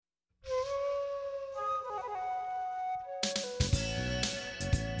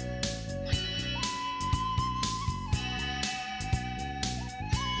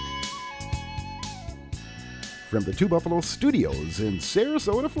from the Two Buffalo Studios in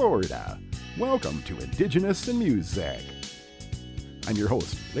Sarasota, Florida. Welcome to Indigenous in Music. I'm your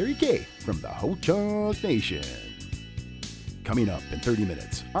host, Larry K. from the Ho-Chunk Nation. Coming up in 30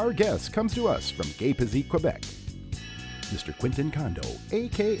 minutes, our guest comes to us from Gay-Pacific, Quebec. Mr. Quentin Kondo,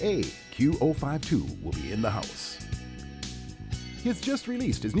 a.k.a. Q052, will be in the house. He has just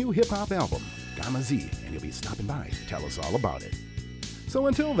released his new hip-hop album, Gamma Z, and he'll be stopping by to tell us all about it. So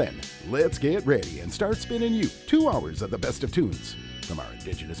until then, let's get ready and start spinning you 2 hours of the best of tunes from our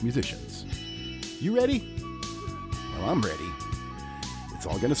Indigenous musicians. You ready? Well, I'm ready. It's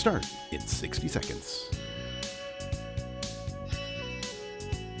all gonna start in 60 seconds.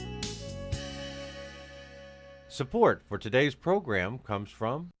 Support for today's program comes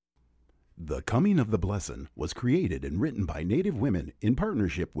from The Coming of the Blessin' was created and written by Native women in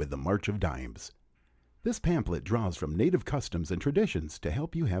partnership with the March of Dimes. This pamphlet draws from Native customs and traditions to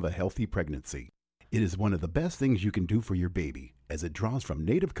help you have a healthy pregnancy. It is one of the best things you can do for your baby, as it draws from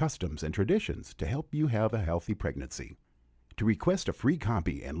Native customs and traditions to help you have a healthy pregnancy. To request a free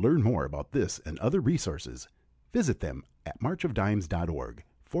copy and learn more about this and other resources, visit them at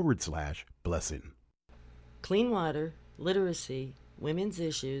marchofdimes.org/blessing. Clean water, literacy, women's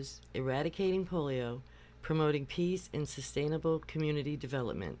issues, eradicating polio, promoting peace and sustainable community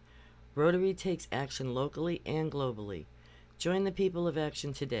development. Rotary takes action locally and globally. Join the people of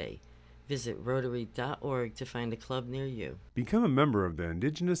action today. Visit Rotary.org to find a club near you. Become a member of the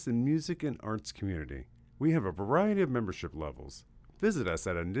Indigenous in Music and Arts community. We have a variety of membership levels. Visit us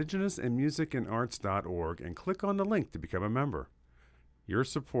at indigenousinmusicandarts.org and click on the link to become a member. Your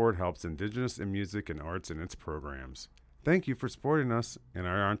support helps Indigenous in Music and Arts and its programs. Thank you for supporting us and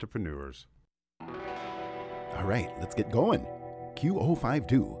our entrepreneurs. All right, let's get going.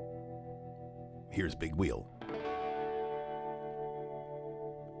 Q052. Here's Big Wheel.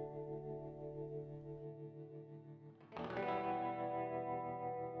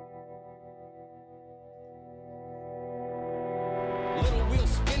 Little wheel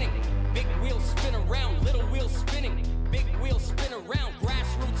spinning, big wheel spin around, little wheel spinning, big wheel spin around,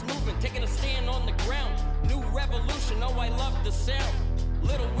 grassroots movement, taking a stand on the ground, new revolution, oh I love the sound.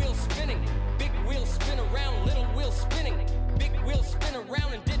 Little wheel spinning, big wheel spin around, little wheel spinning, big wheel spin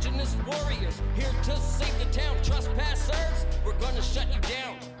around, indigenous warriors, here to save the town, trespassers, we're gonna shut you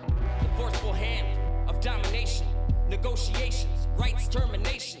down. The forceful hand of domination, negotiations, rights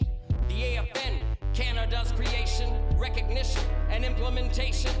termination, the AFN, Canada's creation, recognition, and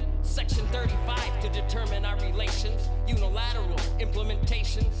implementation. Section 35 to determine our relations. Unilateral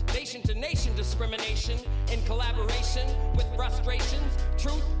implementations. Nation-to-nation discrimination. In collaboration with frustrations,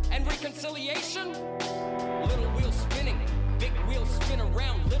 truth, and reconciliation. Little wheel spinning, big wheel spin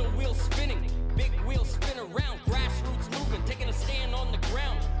around. Little wheel spinning, big wheel spin around. Grassroots movement, taking a stand on the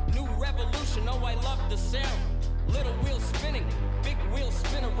ground. New revolution, oh I love the sound. Little wheel spinning, big wheel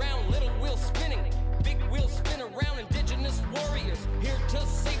spin around, little wheel spinning, big wheel spin around, indigenous warriors, here to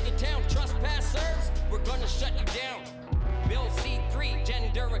save the town, trespassers, we're gonna shut you down. Bill C3,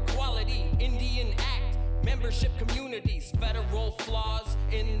 gender equality, Indian Act, membership communities, federal flaws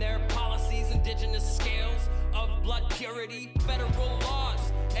in their policies, indigenous scales of blood purity, federal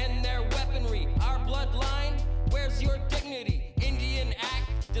laws and their weaponry, our bloodline, where's your dignity, Indian Act,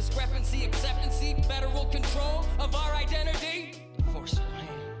 discrepancy, acceptancy, federal control of our identity. The forceful hand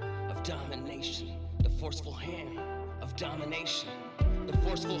of domination. The forceful hand of domination. The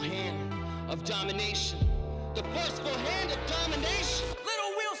forceful hand of domination. The forceful hand of domination.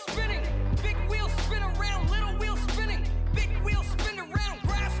 Little wheel spinning, big wheel spin around. Little wheel spinning, big wheel spin around.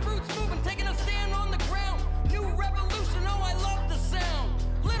 Grassroots movement, taking a stand on the ground. New revolution, oh I love the sound.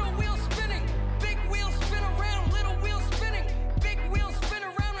 Little wheel spinning, big wheel spin around. Little wheel spinning, big wheel spin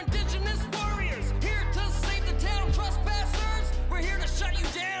around. Indigenous warriors, here to save the town. Trespassers, we're here to shut you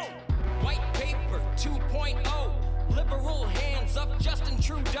down. White paper 2.0, liberal hands of Justin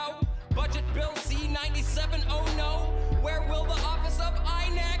Trudeau. Budget bill C-97, oh no. Where will the office of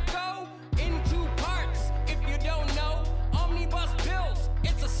INAC go? In 2 parts, if you don't know. Omnibus bills,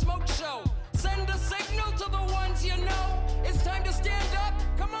 it's a smoke show. Send a signal to the ones you know. It's time to stand up,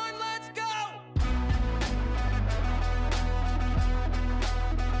 come on, let's go.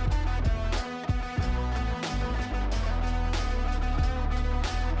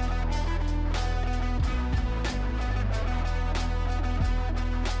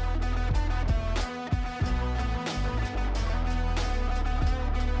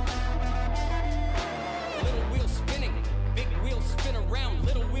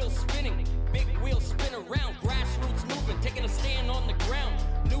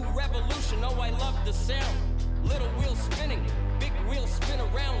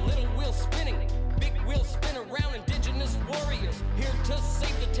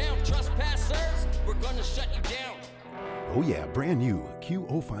 Oh yeah, brand new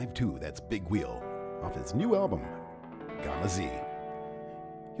Q052, that's Big Wheel, off his new album, Gamma Z.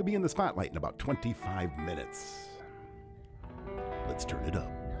 He'll be in the spotlight in about 25 minutes. Let's turn it up.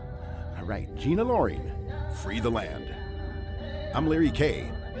 All right, Gina Loring, Free the Land. I'm Larry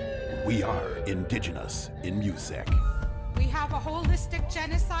K. We are Indigenous in Music. We have a holistic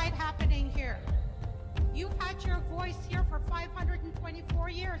genocide happening here. You've had your voice here for 524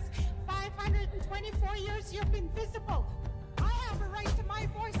 years. 524 years you've been visible. I have a right to my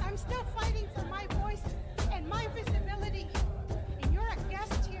voice. I'm still fighting for my voice and my visibility. And you're a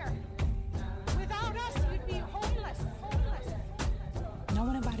guest here. Without us, you'd be homeless. No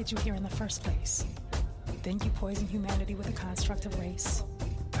one invited you here in the first place. Then you poison humanity with a construct of race.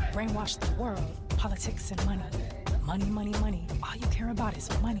 Brainwash the world, politics and money. Money, money, money. All you care about is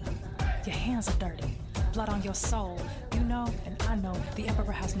money. Your hands are dirty. Blood on your soul. You know, and I know, the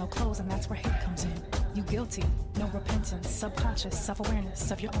emperor has no clothes, and that's where hate comes in. You guilty, no repentance, subconscious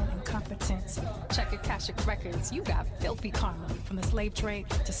self-awareness of your own incompetence. Check Akashic records, you got filthy karma. From the slave trade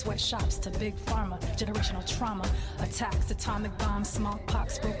to sweatshops to big pharma, generational trauma, attacks, atomic bombs,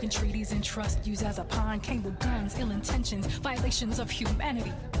 smallpox, broken treaties and trust used as a pawn, came with guns, ill intentions, violations of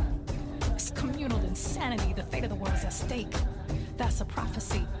humanity. It's communal insanity, the fate of the world's at stake. That's a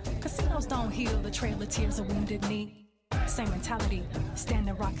prophecy. Casinos don't heal the trail of tears of wounded knee. Same mentality,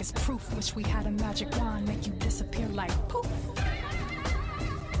 standing rock is proof. Wish we had a magic wand, make you disappear like poof.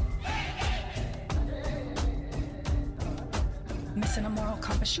 Missing a moral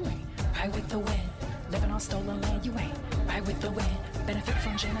compass, you ain't right with the wind. Living on stolen land, you ain't right with the wind. Benefit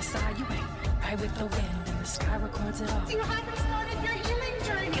from genocide, you ain't right with the wind. And the sky records it all. You haven't started your healing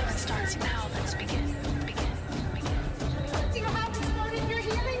journey. Healing starts now, let's begin. You haven't started your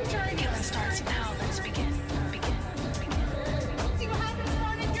healing journey. Healing starts now, let's begin. You haven't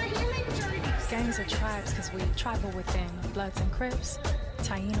started your healing journey. Gangs are tribes because we tribal within. Bloods and Crips,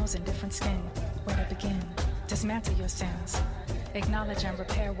 Tainos in different skin. Where to begin? Dismantle your sins. Acknowledge and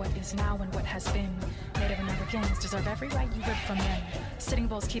repair what is now and what has been. Native Americans deserve every right you rip from them. Sitting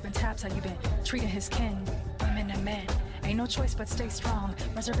Bulls keeping tabs, how you been treating his kin. Women and men, ain't no choice but stay strong.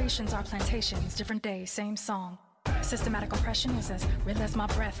 Reservations are plantations, different day, same song. Systematic oppression is as real as my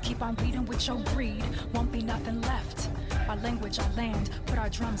breath. Keep on bleeding with your greed, won't be nothing left. Our language, our land, put our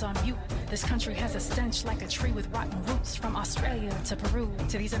drums on mute. This country has a stench like a tree with rotten roots. From Australia to Peru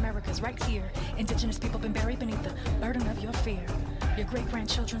to these Americas right here. Indigenous people been buried beneath the burden of your fear. Your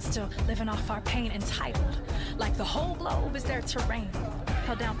great-grandchildren still living off our pain, entitled like the whole globe is their terrain.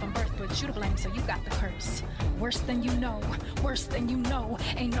 Held down from birth, but you to blame, so you got the curse. Worse than you know, worse than you know.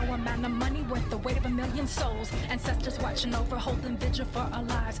 Ain't no amount of money worth the weight of 1,000,000 souls. Ancestors watching over, holding vigil for our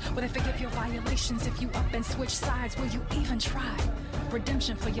lives. Will they forgive your violations if you up and switch sides? Will you even try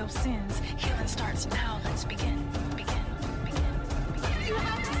redemption for your sins? Healing starts now, let's begin. You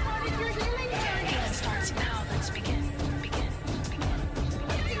haven't started your healing journey. Healing starts now, let's begin.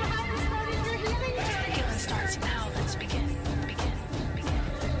 You haven't started your healing journey. Healing starts now, let's begin.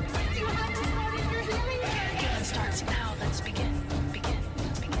 You haven't started your healing journey. Healing starts now, let's begin.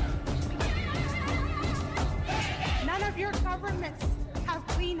 None of your governments have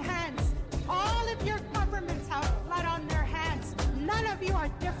clean hands. All of your governments have blood on their hands. None of you are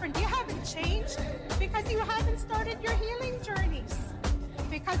different. You haven't changed because you haven't started your healing journeys.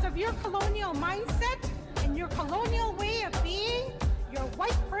 Because of your colonial mindset and your colonial way of being, your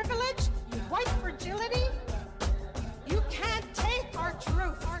white privilege, your white fragility, you can't take our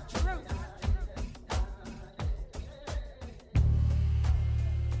truth.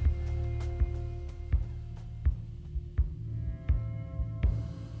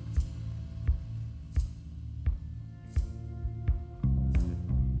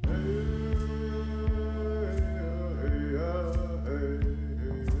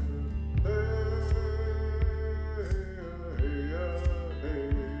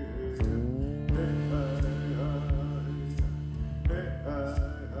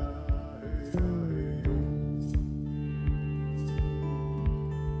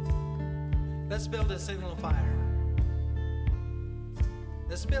 Let's build a signal fire.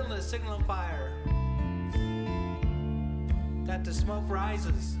 Let's build a signal fire that the smoke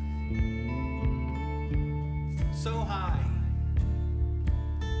rises so high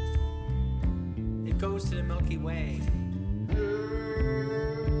it goes to the Milky Way.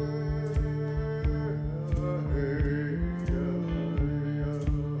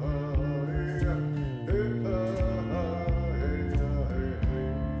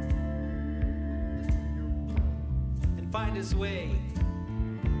 Find its way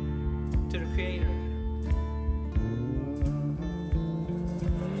to the Creator.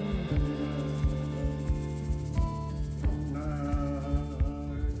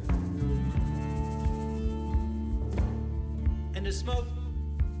 the smoke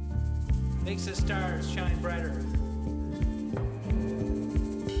makes the stars shine brighter.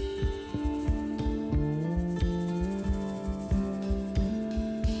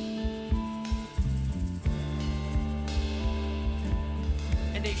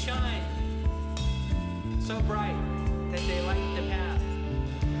 And they shine so bright that they light the path.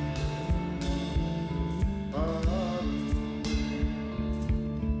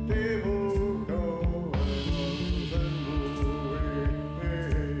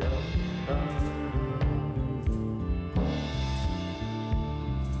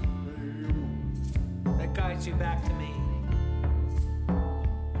 That guides you back to me.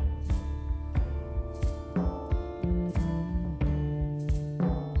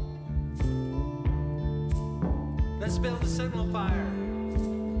 Let's build a signal fire.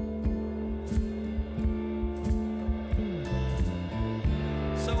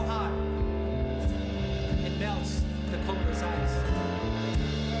 So hot, it melts the coldest ice.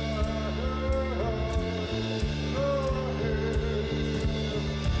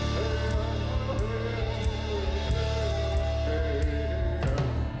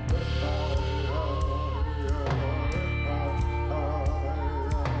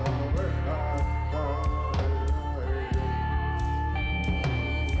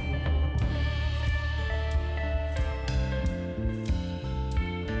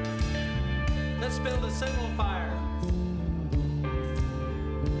 Let's build a signal fire.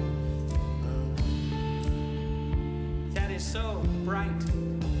 That is so bright.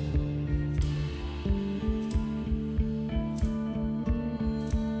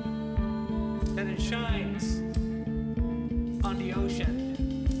 That it shines on the ocean.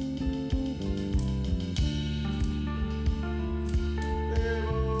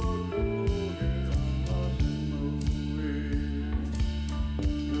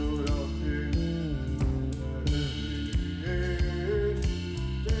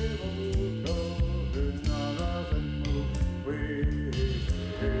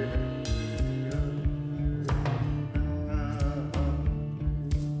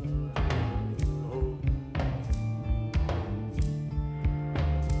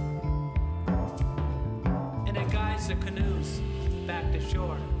 And it guides the canoes back to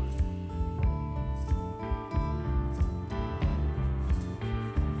shore.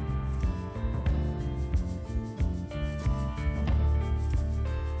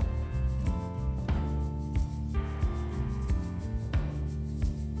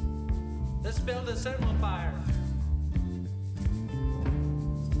 Let's build a signal fire.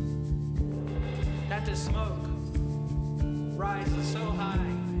 That the smoke rises so high.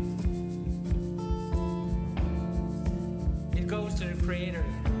 It goes to the Creator.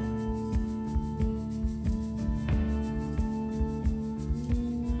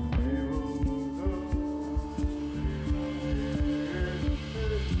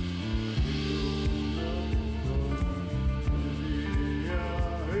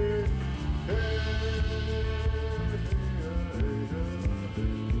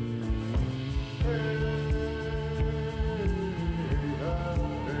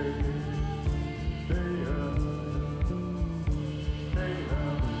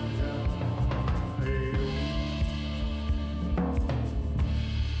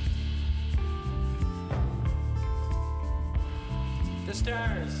 The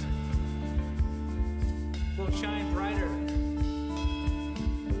stars will shine brighter.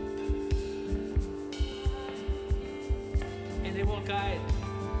 And it will guide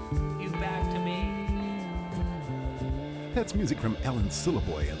you back to me. That's music from Alan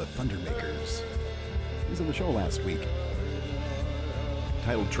Syllaboy and the Thundermakers. He was on the show last week.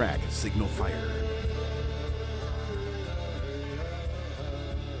 Title track, Signal Fire.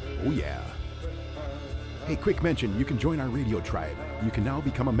 Oh yeah. Hey, quick mention, you can join our radio tribe. You can now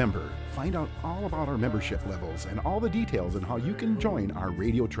become a member. Find out all about our membership levels and all the details on how you can join our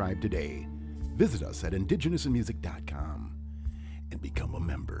radio tribe today. Visit us at indigenousinmusic.com and become a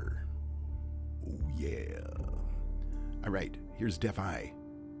member. Oh yeah. All right, here's Def I.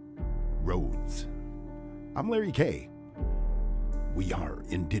 Roads. I'm Larry K. We are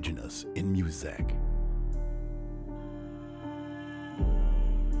Indigenous in Music.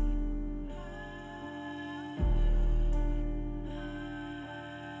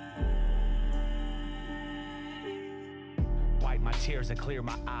 My tears and clear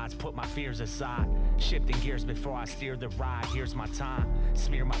my eyes, put my fears aside. Shifting gears before I steer the ride, here's my time.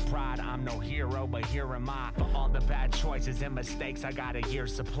 Smear my pride, I'm no hero, but here am I. For all the bad choices and mistakes, I got a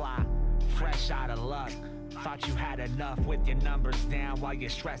year's supply. Fresh out of luck, thought you had enough with your numbers down while your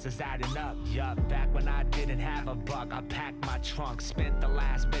stress is adding up. Yup, back when I didn't have a buck, I packed my trunk. Spent the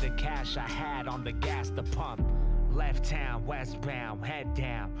last bit of cash I had on the gas to pump. left town, westbound, head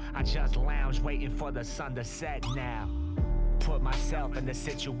down. I just lounge waiting for the sun to set now. Put myself in the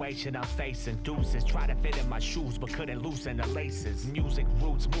situation I'm facing. Deuces, try to fit in my shoes but couldn't loosen the laces. Music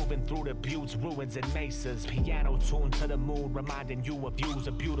roots moving through the buttes, ruins and mesas. Piano tuned to the moon, reminding you of views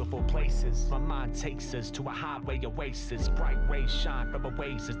of beautiful places. My mind takes us to a highway oasis. Bright rays shine from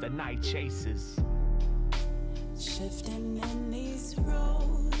oasis, the night chases. Shifting in these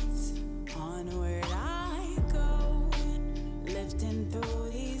roads, onward I go. Lifting through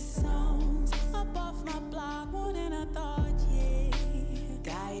these songs, up off my block more than I thought.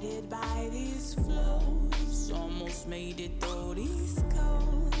 Guided by these flows, almost made it through these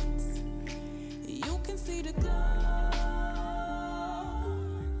codes. You can see the glow.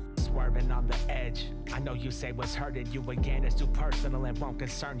 Swerving on the edge. I know you say what's hurting you again is too personal and won't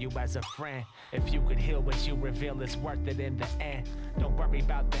concern you as a friend. If you could heal what you reveal, it's worth it in the end. Don't worry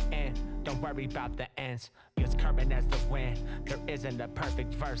about the end, don't worry about the ends. It's curving as the wind. There isn't a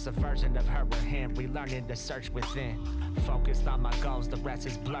perfect verse, a version of her or him. Relearning to search within. Focused on my goals, the rest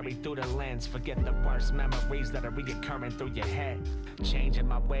is blurry through the lens. Forget the worst memories that are reoccurring through your head. Changing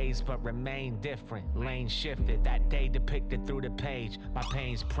my ways but remain different. Lane shifted, that day depicted through the page. My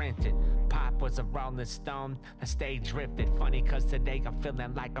pains printed. Pop was a rolling stone, I stayed drifted. Funny cause today I'm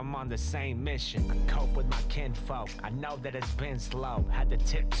feeling like I'm on the same mission. I cope with my kinfolk, I know that it's been slow. Had to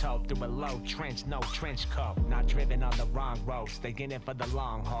tiptoe through a low trench, no trench coat. Not driven on the wrong road, stay in it for the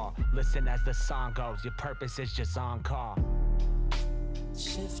long haul. Listen as the song goes, your purpose is just on call.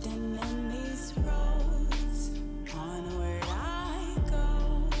 Shifting in these roads, onward I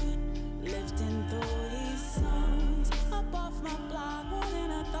go. Lifting through these songs, up off my block more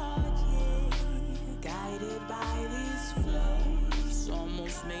than I thought, yeah. Guided by these flows,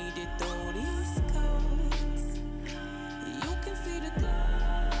 almost made it through these codes. You can see the glow.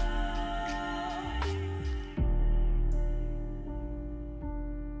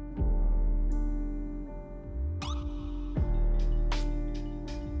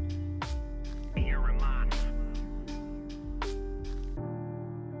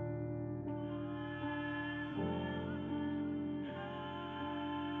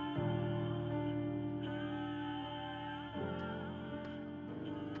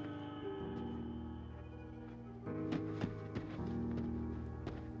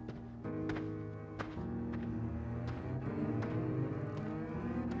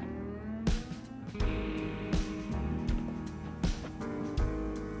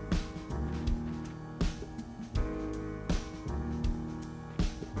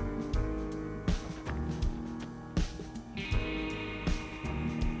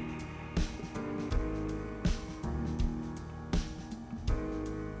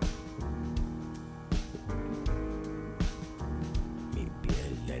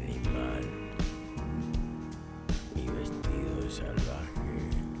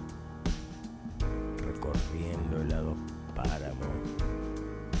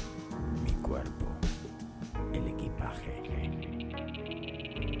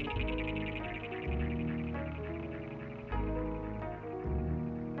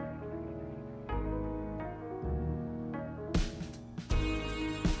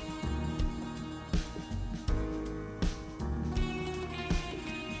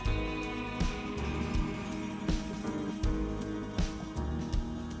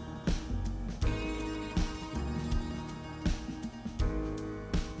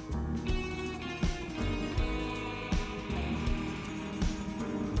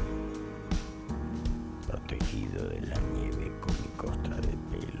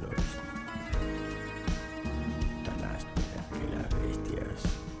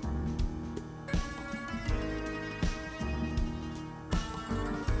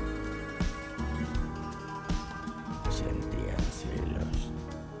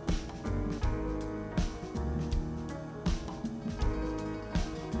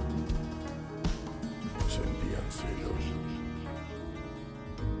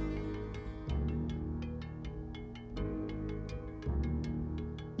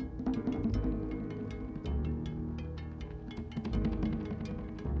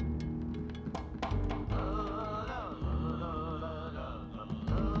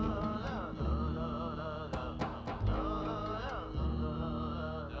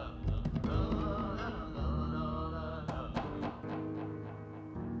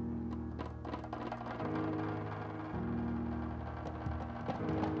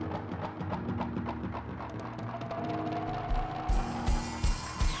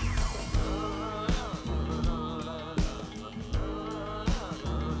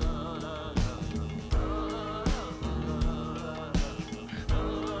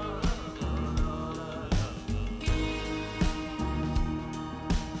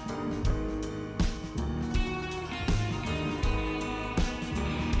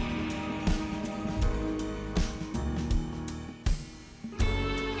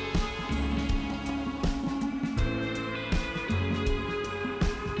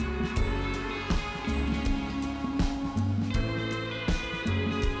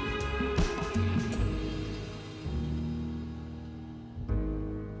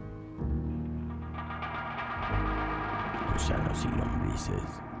 y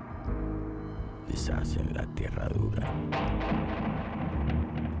lombrices deshacen la tierra dura,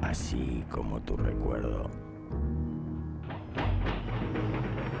 así como tu recuerdo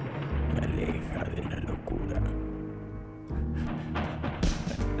me aleja de la locura.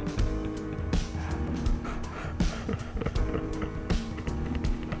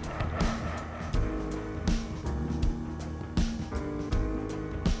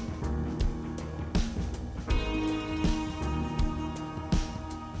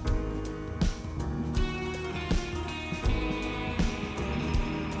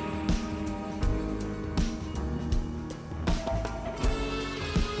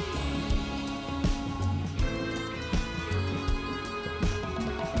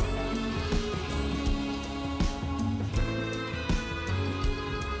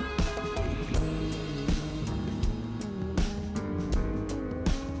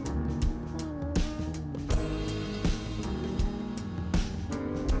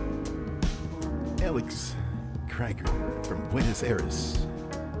 Alex Krieger from Buenos Aires.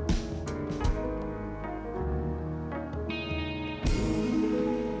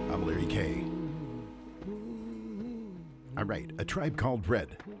 I'm Larry K. All right, A Tribe Called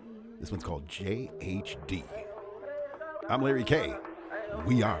Red. This one's called JHD. I'm Larry K.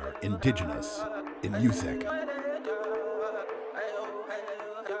 We are indigenous in music.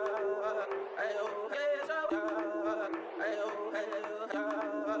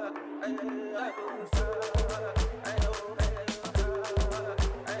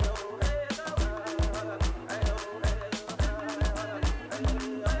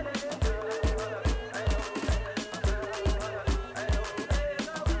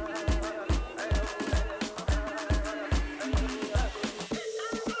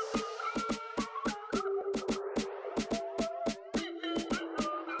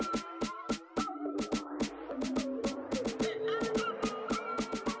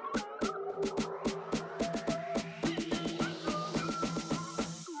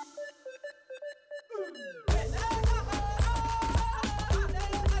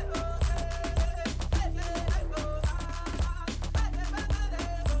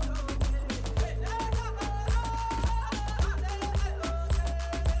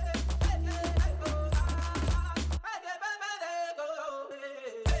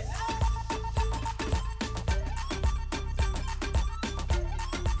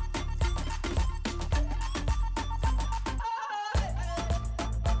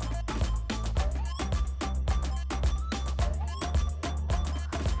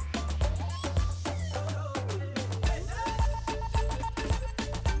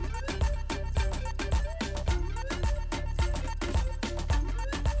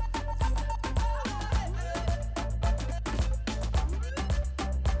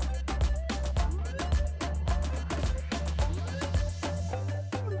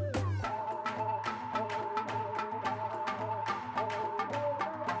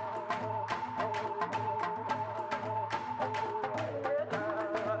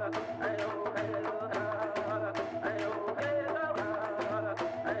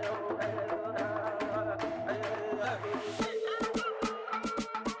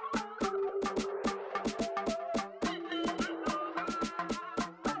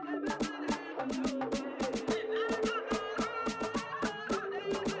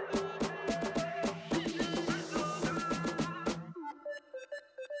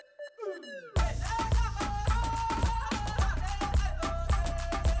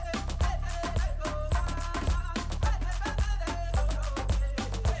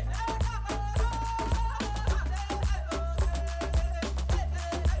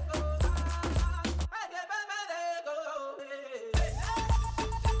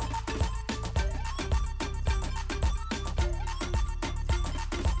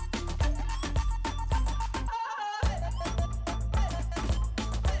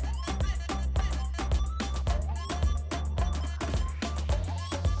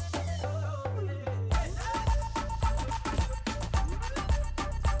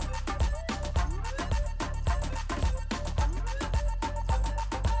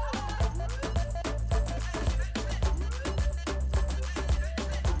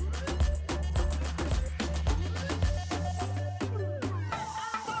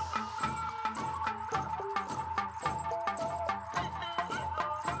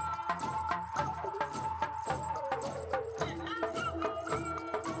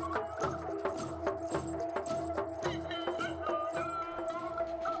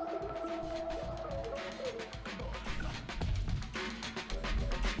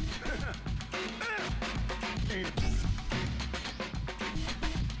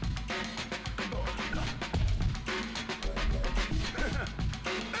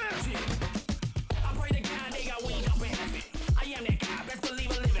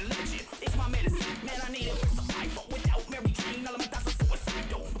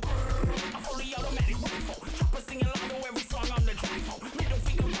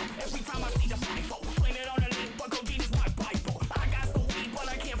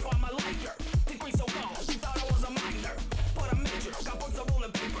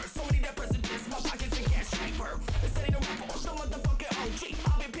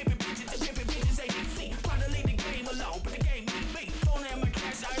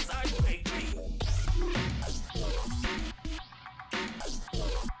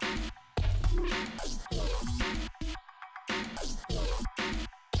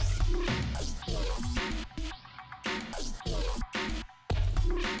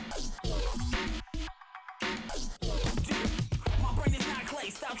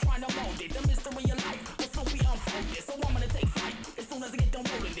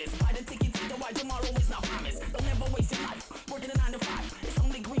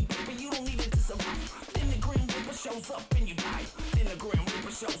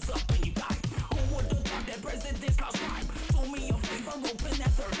 me a favor, open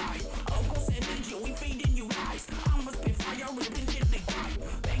that third eye. Of course, and ninja, we feeding you lies. I'm a spitfire, ripping shit they cry.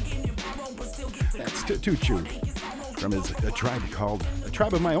 Begging and borrow, but still get to That's Tutu from his A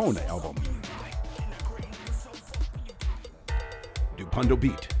Tribe of My Own album. Dupundo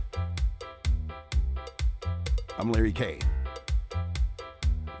Beat. I'm Larry K.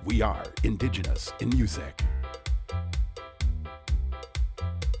 We are indigenous in music.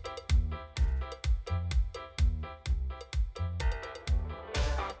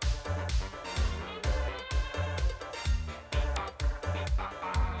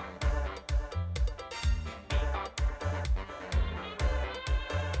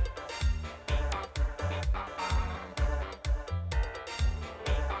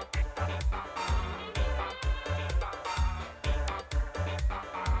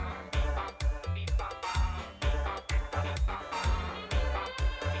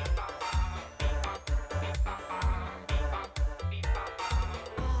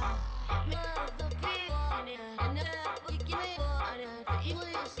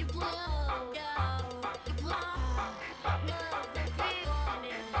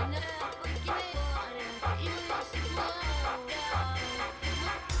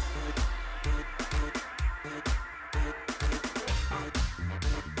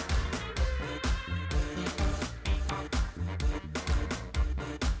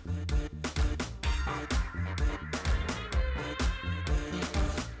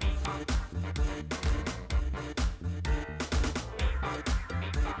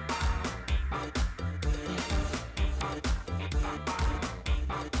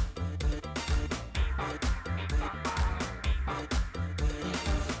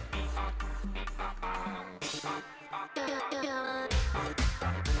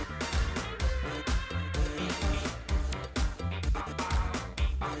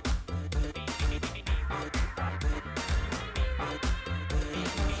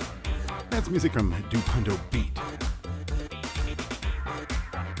 That's music from Dupundo Beat.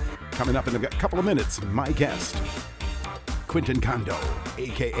 Coming up in a couple of minutes, my guest, Quentin Kondo,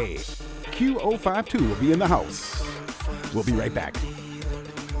 a.k.a. Q052, will be in the house. We'll be right back.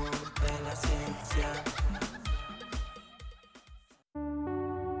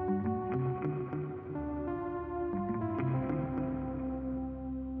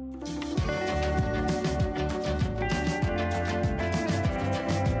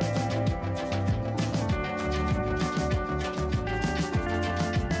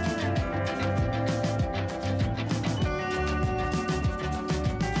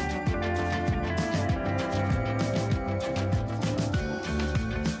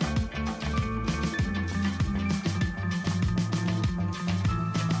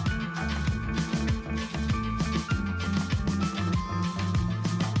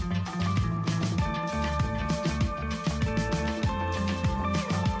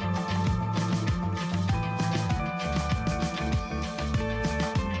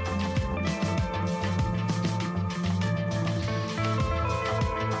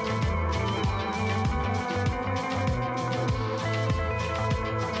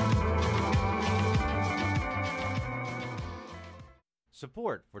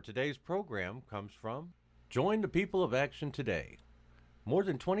 Support for today's program comes from Join the People of Action Today. More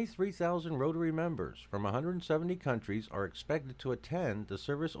than 23,000 Rotary members from 170 countries are expected to attend the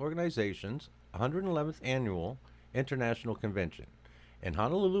Service Organization's 111th Annual International Convention in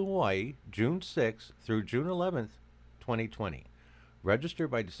Honolulu, Hawaii, June 6th through June 11th, 2020. Register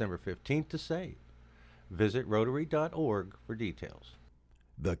by December 15th to save. Visit Rotary.org for details.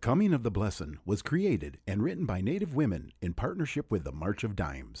 The Coming of the Blessin' was created and written by Native women in partnership with the March of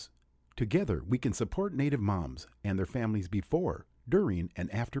Dimes. Together, we can support Native moms and their families before, during,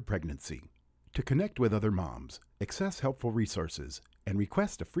 and after pregnancy. To connect with other moms, access helpful resources, and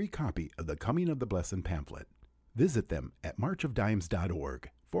request a free copy of the Coming of the Blessin' pamphlet, visit them at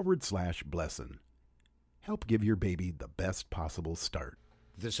marchofdimes.org/blessin'. Help give your baby the best possible start.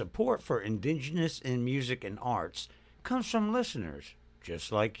 The support for Indigenous in music and arts comes from listeners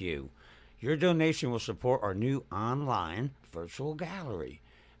just like you. Your donation will support our new online virtual gallery.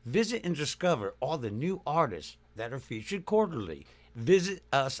 Visit and discover all the new artists that are featured quarterly. Visit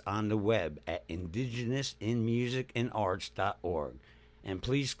us on the web at indigenousinmusicandarts.org and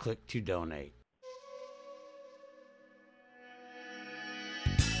please click to donate.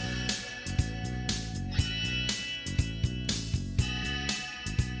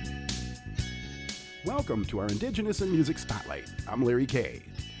 Welcome to our Indigenous in Music Spotlight. I'm Larry K.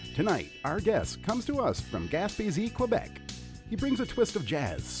 Tonight, our guest comes to us from Gaspésie, Quebec. He brings a twist of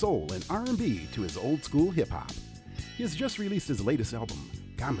jazz, soul, and R&B to his old-school hip-hop. He has just released his latest album,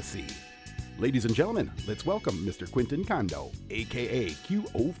 Gambasi. Ladies and gentlemen, let's welcome Mr. Quentin Kondo, a.k.a.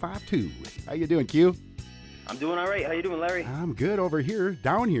 Q052. How you doing, Q? I'm doing all right. How you doing, Larry? I'm good over here,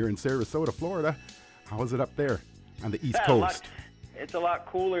 down here in Sarasota, Florida. How is it up there on the East Coast? It's a lot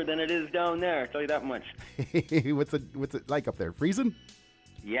cooler than it is down there, I'll tell you that much. What's it like up there? Freezing?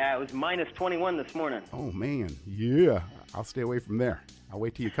 Yeah, it was minus 21 this morning. Oh, man. Yeah. I'll stay away from there. I'll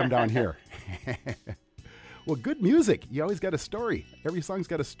wait till you come down here. Well, good music. You always got a story. Every song's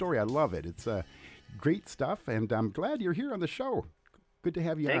got a story. I love it. It's great stuff, and I'm glad you're here on the show. Good to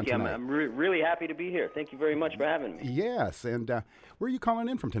have you on tonight. Thank you. I'm really happy to be here. Thank you very much for having me. Yes, and where are you calling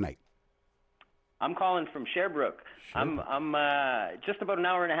in from tonight? I'm calling from Sherbrooke. I'm just about an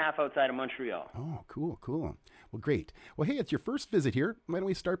hour and a half outside of Montreal. Oh, cool. Well, great. Well, hey, it's your first visit here. Why don't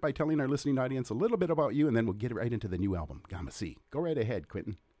we start by telling our listening audience a little bit about you, and then we'll get right into the new album, Gamma C. Go right ahead,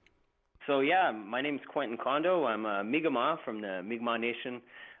 Quentin. So, yeah, my name's Quentin Kondo. I'm a Mi'kmaq from the Mi'kmaq Nation,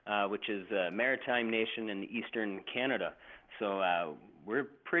 which is a maritime nation in eastern Canada. So we're a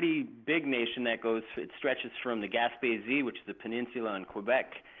pretty big nation it stretches from the Gaspésie, which is a peninsula in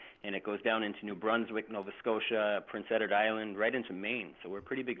Quebec, and it goes down into New Brunswick, Nova Scotia, Prince Edward Island, right into Maine. So we're a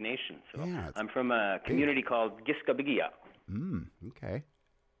pretty big nation. So yeah, I'm from a community called Giskabigia. Okay.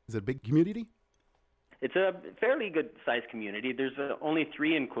 Is it a big community? It's a fairly good-sized community. There's only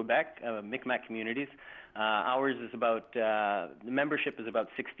 3 in Quebec, Mi'kmaq communities. Ours is the membership is about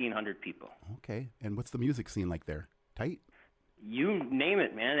 1,600 people. Okay. And what's the music scene like there? Tight? You name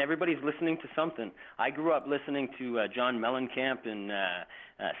it, man. Everybody's listening to something. I grew up listening to John Mellencamp and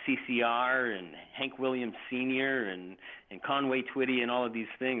CCR and Hank Williams Sr. and Conway Twitty and all of these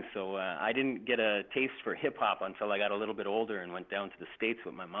things. So I didn't get a taste for hip-hop until I got a little bit older and went down to the States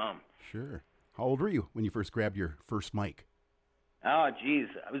with my mom. Sure. How old were you when you first grabbed your first mic? Oh, geez.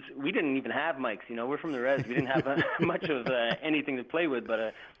 We didn't even have mics. We're from the res. We didn't have much of anything to play with but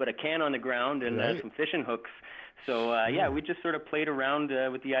a can on the ground and some fishing hooks. So, yeah, we just sort of played around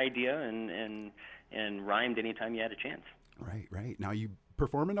with the idea and rhymed anytime you had a chance. Right. Now, you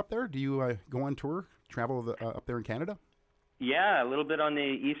performing up there? Do you go on tour, travel up there in Canada? Yeah, a little bit on the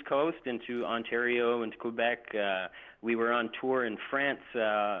East Coast into Ontario and Quebec. We were on tour in France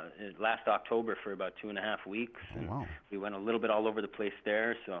last October for about 2.5 weeks. Oh, wow. We went a little bit all over the place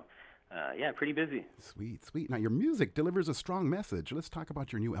there. So, yeah, pretty busy. Sweet. Now, your music delivers a strong message. Let's talk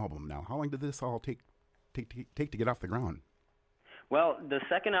about your new album now. How long did this all take to get off the ground? Well, the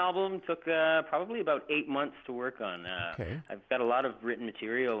second album took probably about 8 months to work on. Okay. I've got a lot of written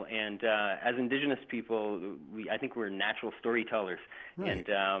material, and as Indigenous people, I think we're natural storytellers, right.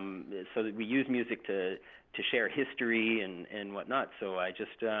 And so we use music to share history and whatnot. So I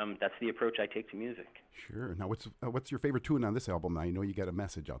just that's the approach I take to music. Sure. Now, what's your favorite tune on this album? I know you got a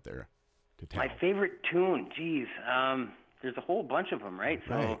message out there to tell. My favorite tune, geez, there's a whole bunch of them, right?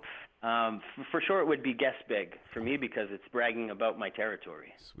 Right. So for sure it would be Gaspé for me because it's bragging about my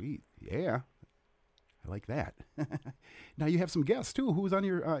territory. Sweet. Yeah. I like that. Now you have some guests too. Who's on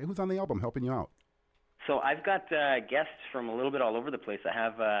the album helping you out? So I've got guests from a little bit all over the place. I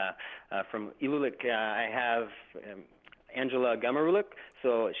have from Ilulik, I have Angela Gamarulik.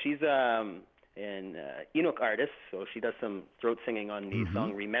 So she's an Inuk artist, so she does some throat singing on the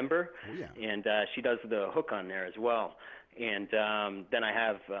song Remember. Oh, yeah. And she does the hook on there as well. And then I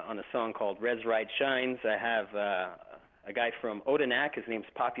have on a song called Res Ride Shines, I have a guy from Odanak, his name's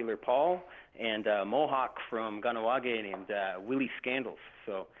Popular Paul, and a Mohawk from Ganawage named Willie Scandals.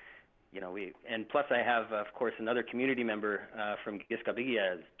 So, and plus I have, of course, another community member from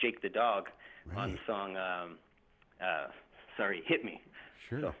Giskabigia, Jake the Dog, on the song, Hit Me.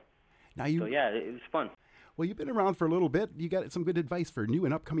 Sure. So, now so yeah, it was fun. Well, you've been around for a little bit. You got some good advice for new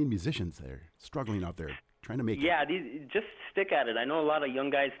and upcoming musicians there, struggling out there, trying to make it. Yeah, just stick at it. I know a lot of young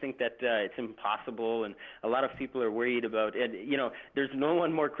guys think that it's impossible, and a lot of people are worried about it. There's no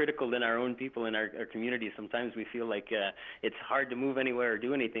one more critical than our own people in our community. Sometimes we feel like it's hard to move anywhere or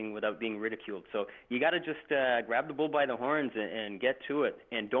do anything without being ridiculed. So you got to just grab the bull by the horns and get to it,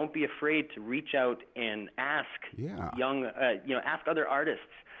 and don't be afraid to reach out and ask ask other artists.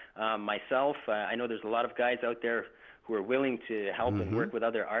 Myself, I know there's a lot of guys out there who are willing to help and work with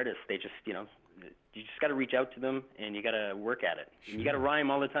other artists. They just, you just got to reach out to them and you got to work at it. Sure. You got to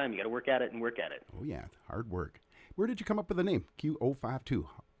rhyme all the time. You got to work at it and work at it. Oh yeah, hard work. Where did you come up with the name Q052?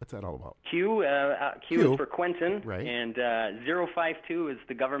 What's that all about? Q is for Quentin, right? And 052 is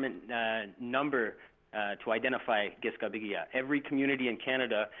the government number to identify Giskabigia. Every community in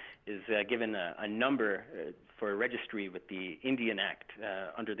Canada is given a number for a registry with the Indian Act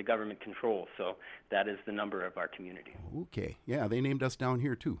under the government control. So that is the number of our community. Okay. Yeah, they named us down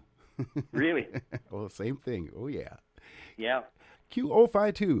here too. Really? Well, same thing. Oh, yeah. Yeah.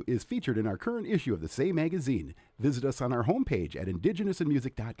 Q052 is featured in our current issue of the same magazine. Visit us on our homepage at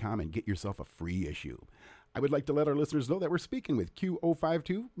indigenousinmusic.com and get yourself a free issue. I would like to let our listeners know that we're speaking with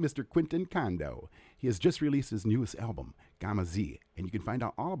Q052, Mr. Quentin Kondo. He has just released his newest album, Gamma Z, and you can find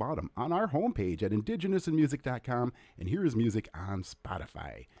out all about him on our homepage at indigenousinmusic.com and hear his music on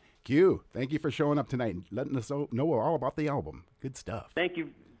Spotify. Q, thank you for showing up tonight and letting us know all about the album. Good stuff. Thank you.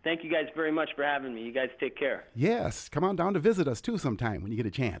 Thank you guys very much for having me. You guys take care. Yes, come on down to visit us too sometime when you get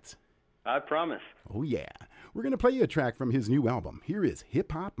a chance. I promise. Oh yeah. We're going to play you a track from his new album. Here is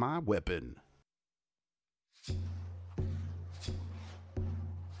Hip Hop My Weapon.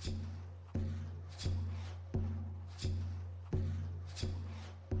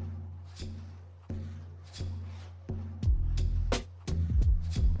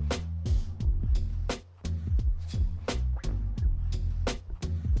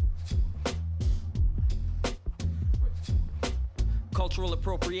 Cultural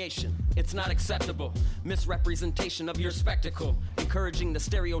appropriation, it's not acceptable. Misrepresentation of your spectacle. Encouraging the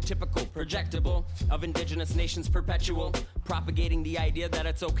stereotypical, projectable of indigenous nations perpetual. Propagating the idea that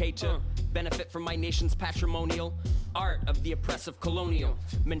it's okay to benefit from my nation's patrimonial. Art of the oppressive colonial.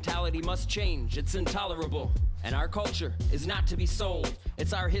 Mentality must change, it's intolerable. And our culture is not to be sold.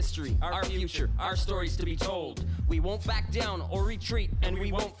 It's our history, our future, our stories to be told. We won't back down or retreat, and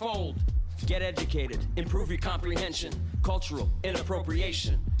we won't fold. Get educated, improve your comprehension. Cultural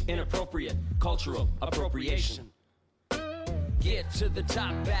inappropriation, inappropriate cultural appropriation. Get to the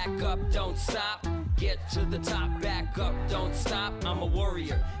top, back up, don't stop. Get to the top, back up, don't stop. I'm a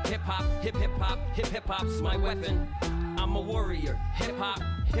warrior. Hip hop, hip hop, hip hop's my weapon. I'm a warrior. Hip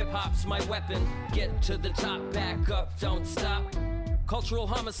hop's my weapon. Get to the top, back up, don't stop. Cultural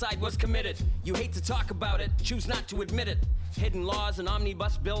homicide was committed. You hate to talk about it, choose not to admit it. Hidden laws and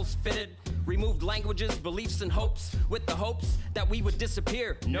omnibus bills fitted. Removed languages, beliefs, and hopes with the hopes that we would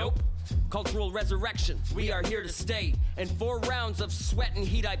disappear. Nope. Cultural resurrection, we are here to stay. And 4 rounds of sweat and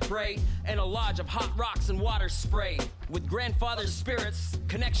heat I pray, and a lodge of hot rocks and water spray. With grandfather's spirits,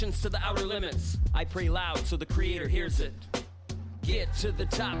 connections to the outer limits. I pray loud so the creator hears it. Get to the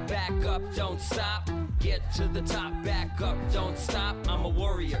top, back up, don't stop. Get to the top, back up, don't stop. I'm a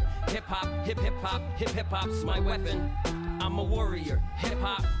warrior. Hip hop's my weapon. I'm a warrior. Hip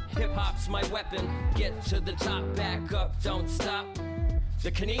hop's my weapon. Get to the top, back up, don't stop.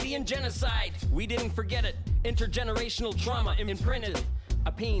 The Canadian genocide, we didn't forget it. Intergenerational trauma imprinted.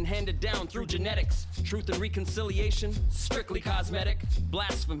 A pain handed down through genetics. Truth and reconciliation, strictly cosmetic.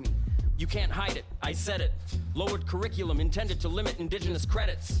 Blasphemy. You can't hide it, I said it. Lowered curriculum intended to limit indigenous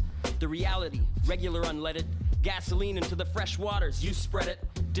credits. The reality, regular unleaded. Gasoline into the fresh waters, you spread it.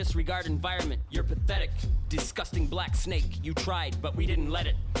 Disregard environment, you're pathetic. Disgusting black snake, you tried, but we didn't let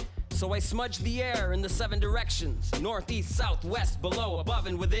it. So I smudged the air in the 7 directions. North, east, south, west, below, above,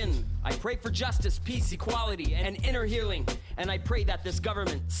 and within. I pray for justice, peace, equality, and inner healing. And I pray that this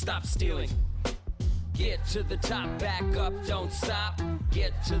government stops stealing. Get to the top, back up, don't stop.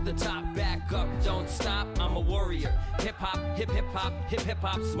 Get to the top, back up, don't stop. I'm a warrior. Hip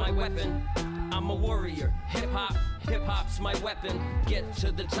hop's my weapon. I'm a warrior. Hip hop's my weapon. Get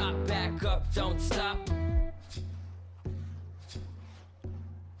to the top, back up, don't stop.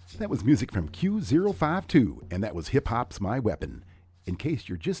 That was music from Q052, and that was Hip Hop's My Weapon. In case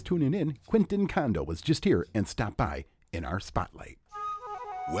you're just tuning in, Quentin Kondo was just here and stopped by in our spotlight.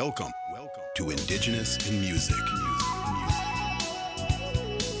 Welcome to Indigenous in Music.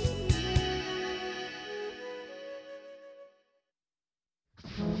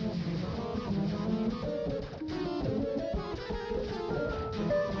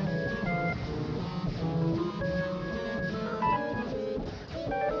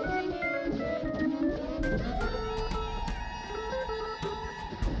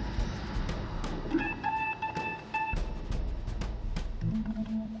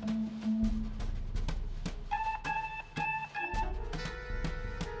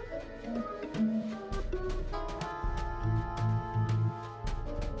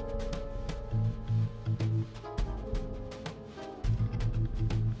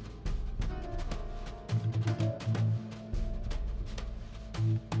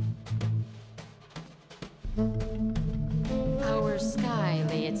 Our sky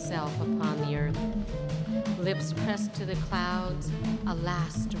lay itself upon the earth, lips pressed to the clouds, a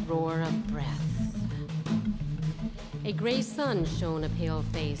last roar of breath. A gray sun shone a pale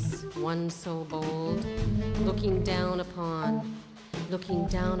face, one so bold, looking down upon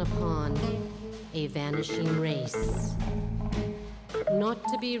a vanishing race. Not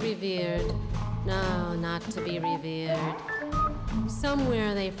to be revered, no, not to be revered,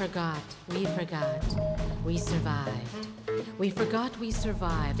 Somewhere they forgot, we forgot, we survived. We forgot we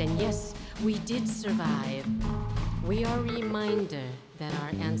survived, and yes, we did survive. We are a reminder that our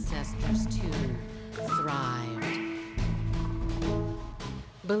ancestors too thrived.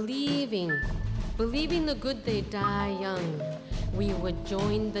 Believing the good they die young, we would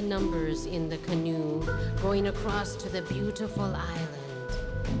join the numbers in the canoe, going across to the beautiful island,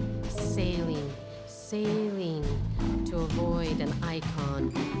 sailing to avoid an icon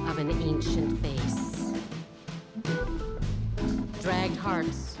of an ancient face. Dragged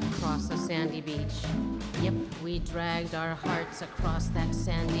hearts across a sandy beach. Yep, we dragged our hearts across that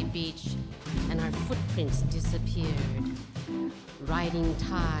sandy beach, and our footprints disappeared. Riding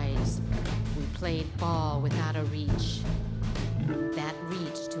tides, we played ball without a reach. That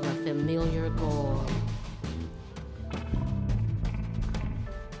reach to a familiar goal.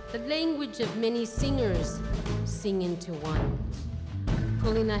 The language of many singers sing into one.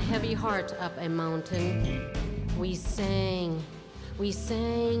 Pulling a heavy heart up a mountain, we sang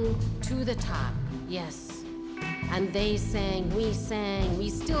to the top, yes. And they sang, we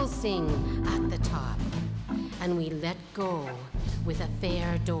still sing at the top. And we let go with a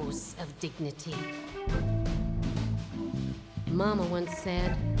fair dose of dignity. Mama once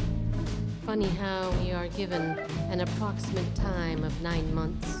said, funny how we are given an approximate time of 9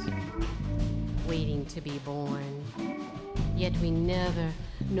 months, waiting to be born. Yet we never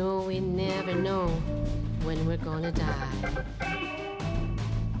know when we're gonna die.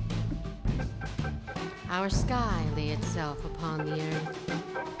 Our sky lay itself upon the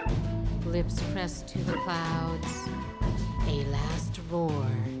earth, lips pressed to the clouds, a last roar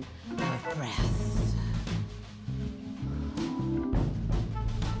of breath.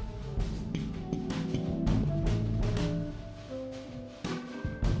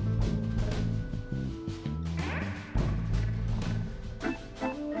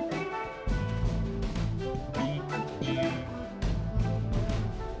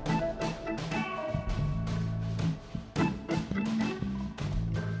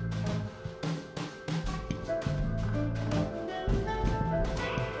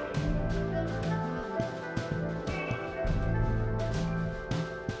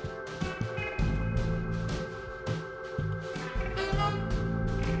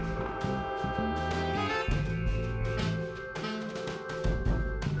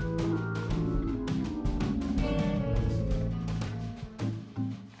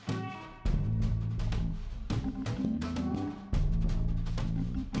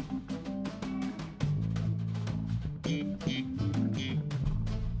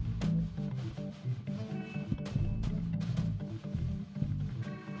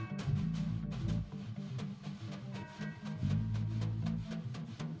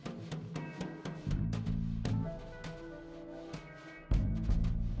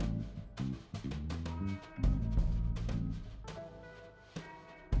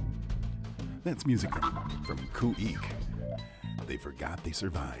 That's music from Kuik. They forgot they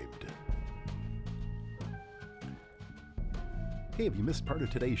survived. Hey, have you missed part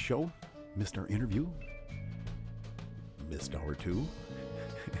of today's show? Missed our interview? Missed hour 2?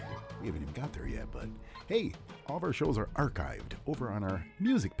 We haven't even got there yet, but hey, all of our shows are archived over on our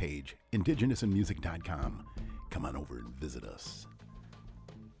music page, indigenousinmusic.com. Come on over and visit us.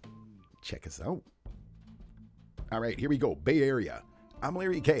 Check us out. All right, here we go. Bay Area. I'm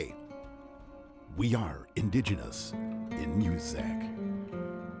Larry K. We are Indigenous in Music.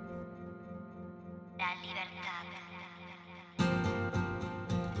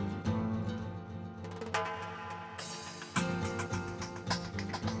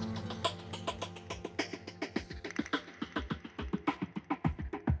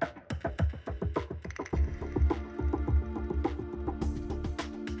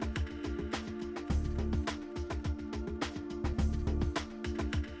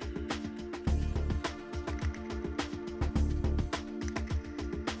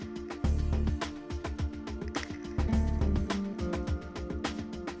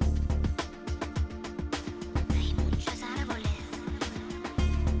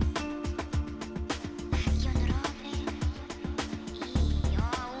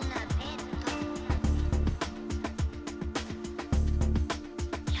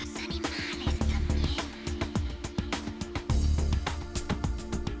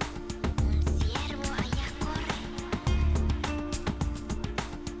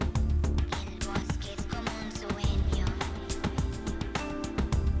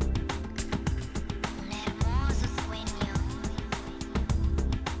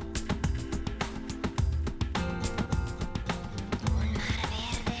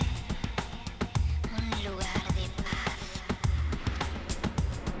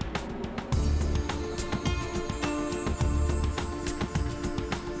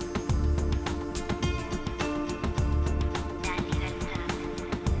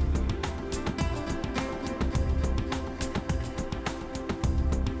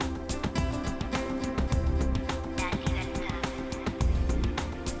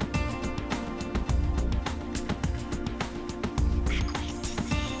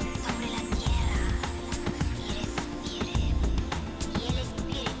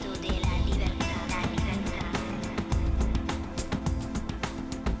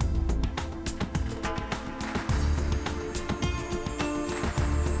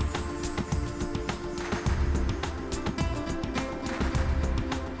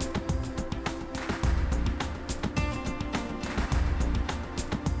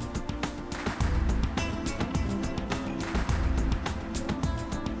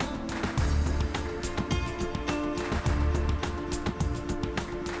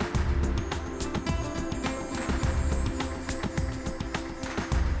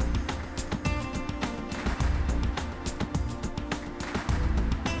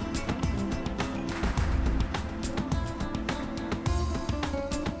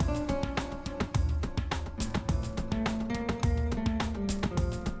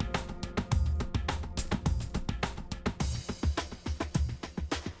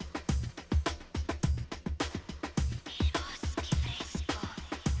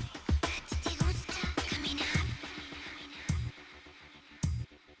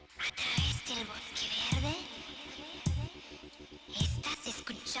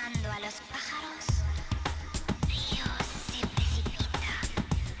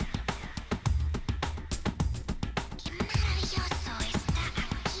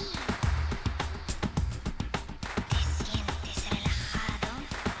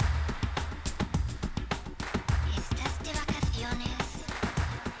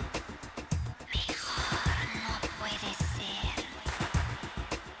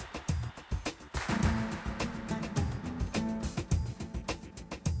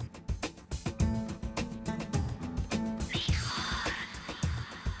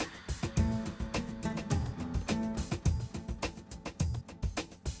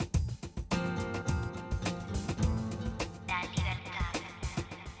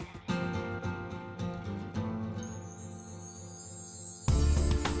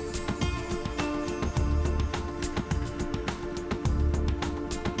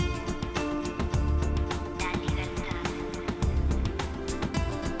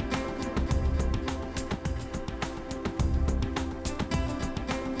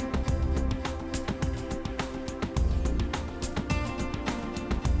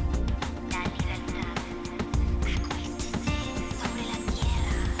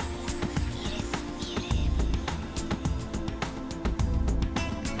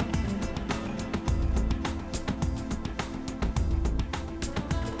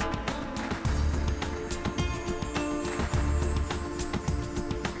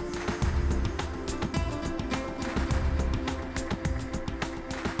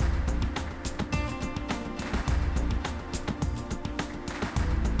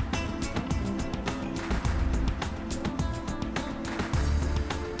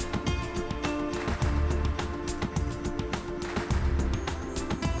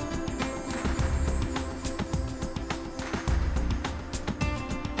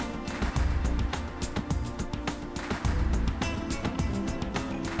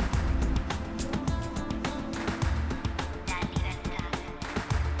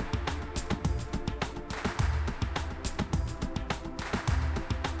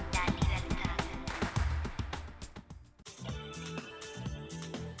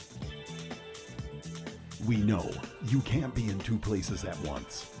 We know you can't be in two places at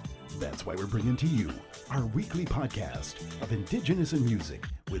once. That's why we're bringing to you our weekly podcast of Indigenous in Music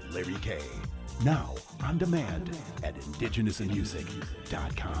with Larry K. Now on demand at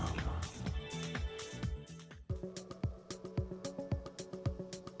indigenousinmusic.com.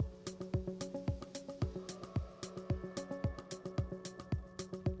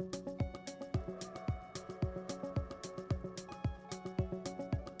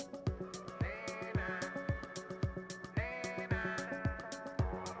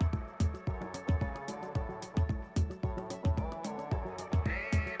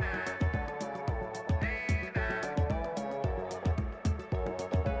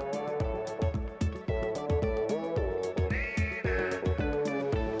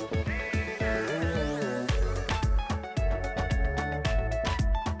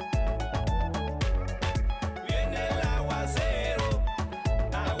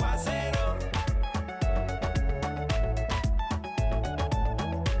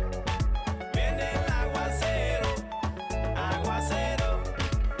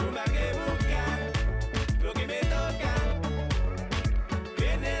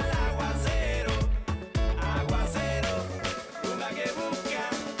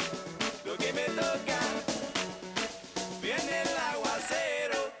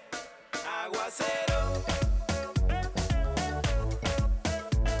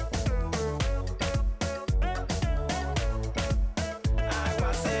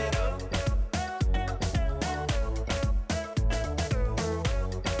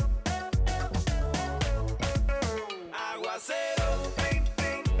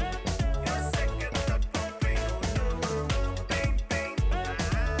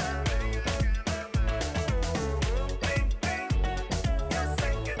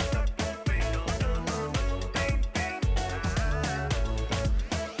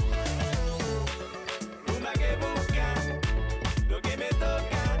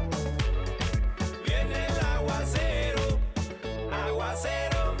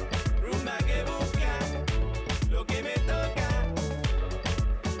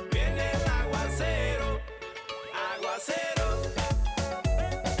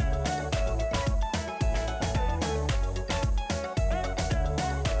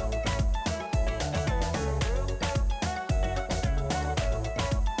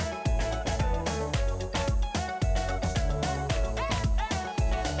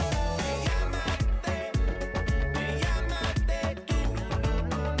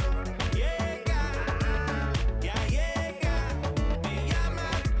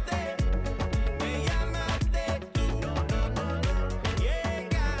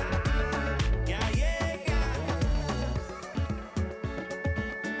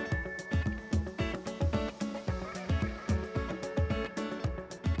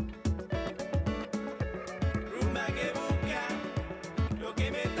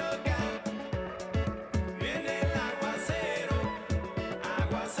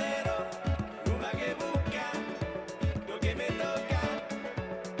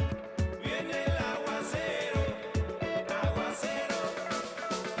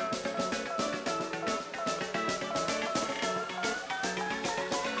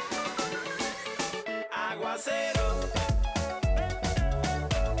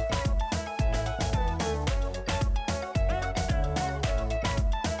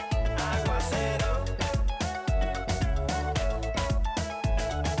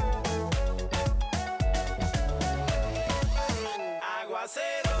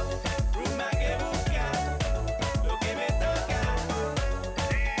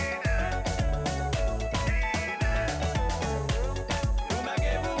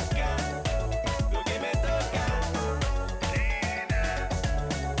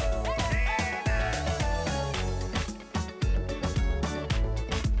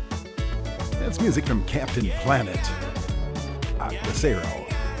 That's music from Captain Planet, Aguacero.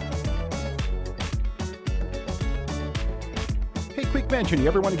 Hey, quick mention, you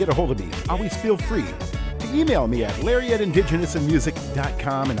ever want to get a hold of me, always feel free to email me at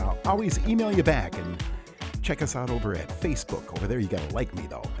larry@indigenousinmusic.com, and I'll always email you back. And check us out over at Facebook. Over there, you got to like me,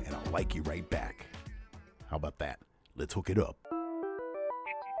 though, and I'll like you right back. How about that? Let's hook it up.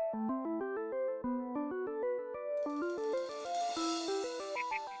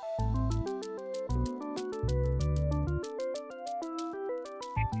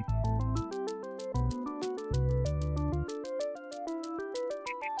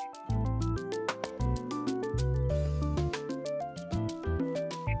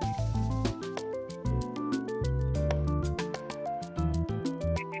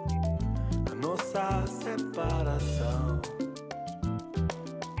 Nossa separação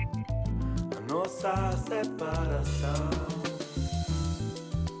separação.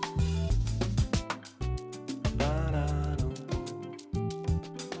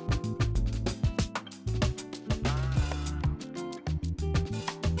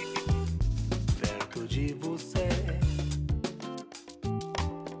 Perto de você,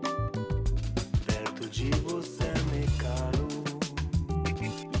 perto de você me calo.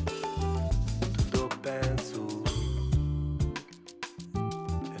 Tudo penso,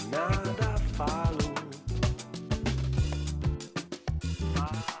 nada falo.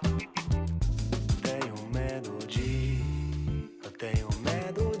 Tenho medo de chorar.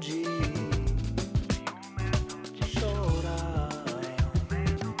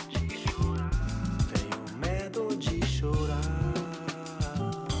 Tenho medo de chorar.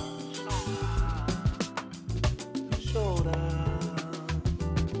 Chorar.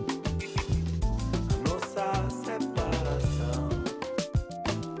 Nossa separação.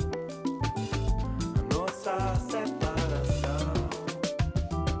 Nossa separação.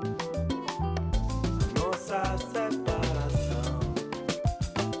 Nossa separação.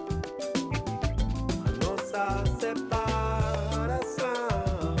 Nossa separação.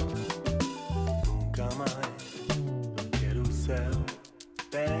 Nunca mais quero o céu.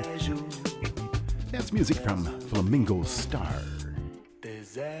 Beijo. That's music from Flamingo Star.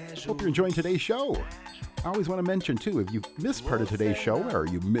 Hope you're enjoying today's show. I always want to mention, too, if you missed part of today's show or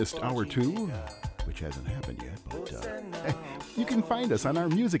you missed hour 2, which hasn't happened yet, but you can find us on our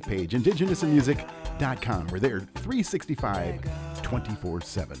music page, indigenousinmusic.com. We're there 365,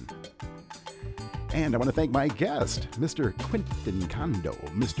 24/7. And I want to thank my guest, Mr. Quentin Kondo,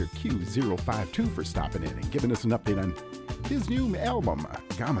 Mr. Q052, for stopping in and giving us an update on his new album,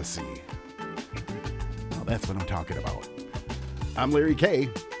 Gamasi. Well, that's what I'm talking about. I'm Larry K.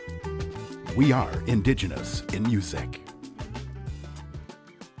 We are Indigenous in Music.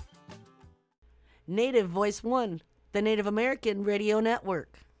 Native Voice One, the Native American Radio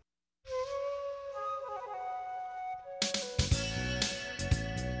Network.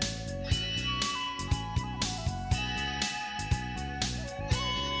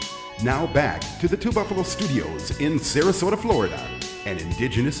 Now back to the Two Buffalo Studios in Sarasota, Florida, and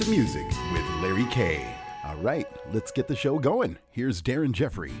Indigenous in Music with Larry K. All right, let's get the show going. Here's Darren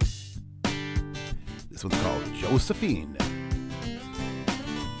Jeffrey. This one's called Josephine.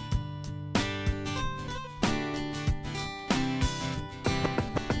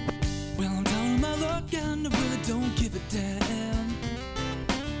 Well, I'm down on my luck and I really don't give a damn.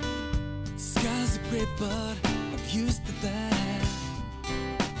 Sky's a great, but I'm used to that.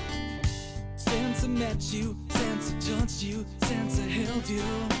 Since I met you, since I touched you, since I held you,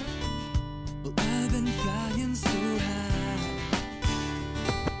 well, I've been flying so high.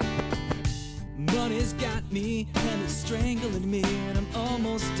 Money's got me and it's strangling me, and I'm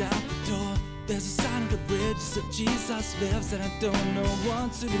almost out the door. There's a sign on the bridge that says Jesus lives, and I don't know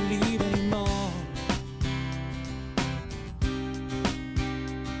what to believe anymore.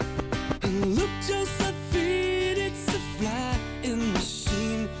 And look, Josephine, it's a flying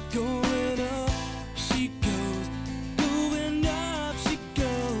machine going up. She goes, going up. She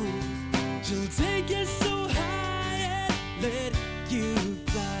goes. She'll take you so high and let you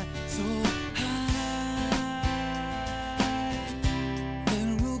fly so high.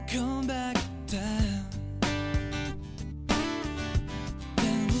 Then we'll come back down.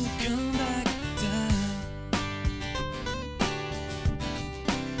 Then we'll come back down.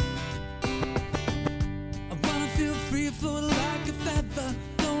 I wanna feel free, float like a feather,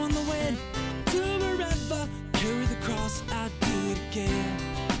 blow on the wind to wherever. Carry the cross, I do it again.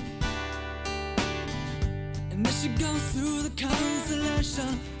 And as she goes through the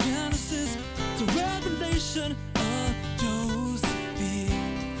constellation, Genesis to Revelation of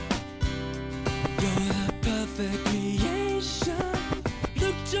Josephine. You're the perfect creation.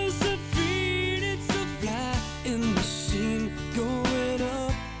 Look, Josephine, it's a flying machine going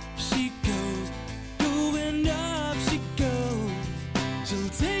up. She goes, going up. She goes. She'll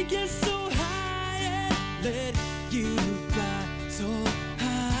take you so high and let you fly so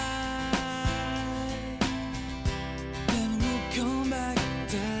high. Then we'll come back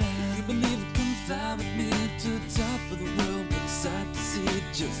down. If you believe it, come fly with me to the top of the world, with a sight to see.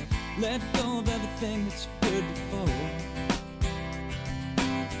 Just let go of everything that you heard before.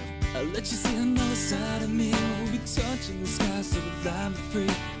 I'll let you see another side of me. We'll be touching the sky so alive and free.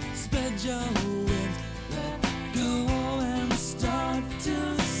 Spread your wings, let go and start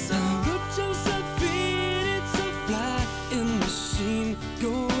to soar. Look, Josephine, it's a flying machine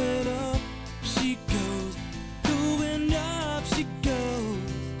going up. She goes, going up. She goes.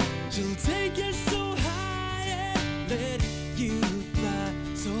 She'll take you so high and let you fly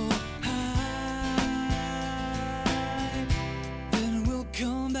so high.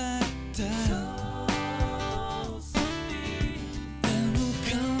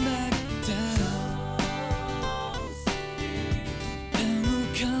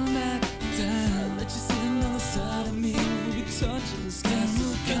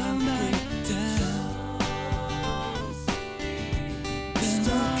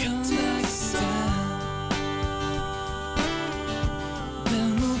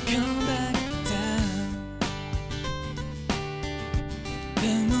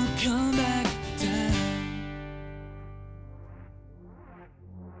 then we'll come back down.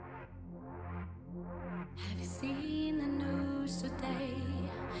 Have you seen the news today?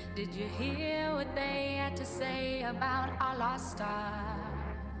 Did you hear what they had to say about our lost star?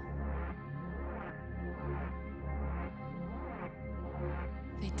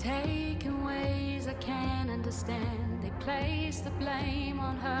 They take in ways I can't understand. They place the blame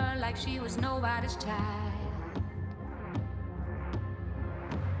on her like she was nobody's child.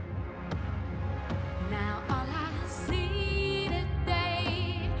 Now all I see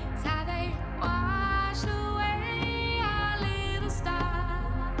today is how they wash away our little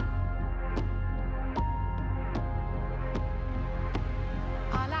star.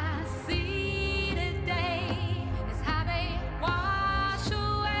 All I see today is how they wash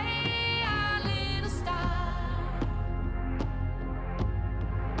away our little star.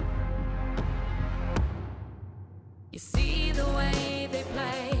 You see the way they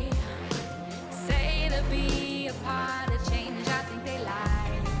play, say to be a part of change, I think they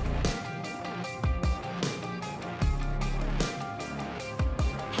lie.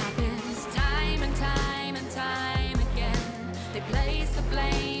 Happens time and time and time again. They place the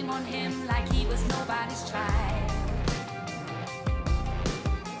blame on him like he was nobody's child.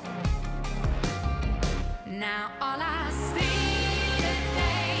 Now all I see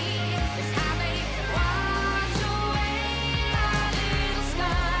today is how they wash away our little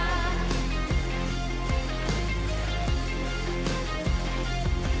star.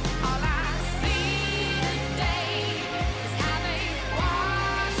 All I see today is how they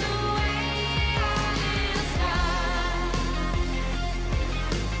wash away our little star.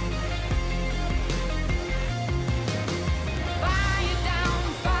 Fire down,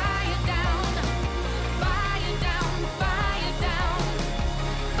 fire down, fire down, fire down,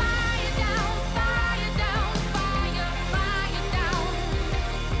 fire down, fire down, fire, fire down,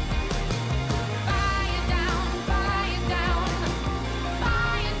 fire down, fire down,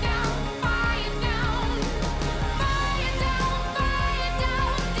 fire down, fire down, fire down, fire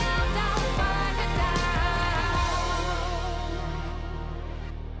down, down, down, fire down.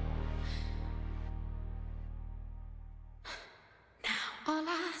 All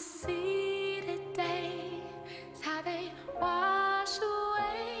I see today is how they wash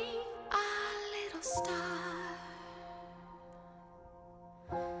away our little star.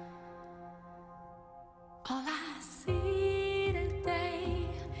 All I see today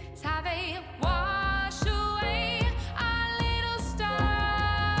is how they wash away our little star.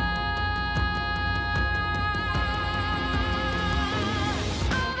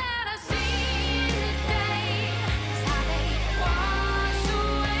 All that I see today is how they wash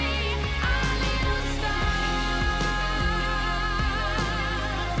away our little star.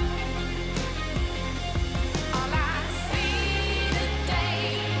 All I see today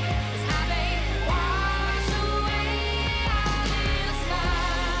is how they wash away our little star.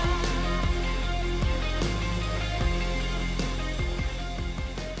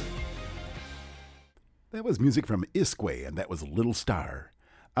 That was music from Iskway, and that was Little Star.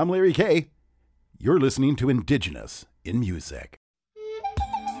 I'm Larry K. You're listening to Indigenous in Music.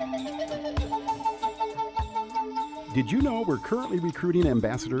 Did you know we're currently recruiting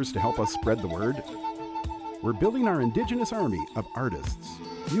ambassadors to help us spread the word? We're building our Indigenous army of artists,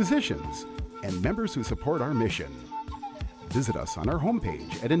 musicians, and members who support our mission. Visit us on our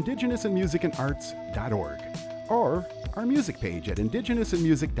homepage at indigenousinmusicandarts.org or our music page at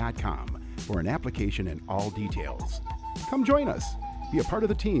indigenousinmusic.com for an application and all details. Come join us, be a part of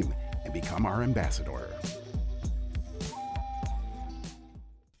the team, and become our ambassador.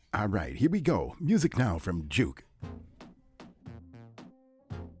 All right, here we go. Music now from Juke.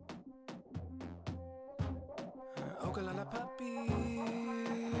 Okalala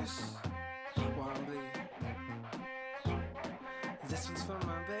puppies, wobbly. This one's for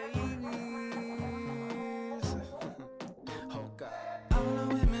my babies. Oh God. All the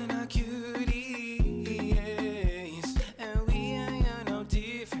women are cuties, and we are no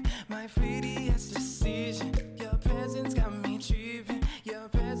different. My prettiest decision. Your presence got me tripping. Your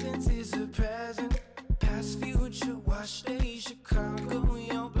presence is a present. Past, future, wash day, Chicago.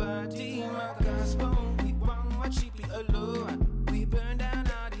 Your body, my gospel. We want what she be alone. We burn down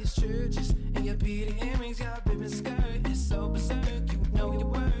all these churches, and your beauty earrings, your baby skirt is so berserk. You know your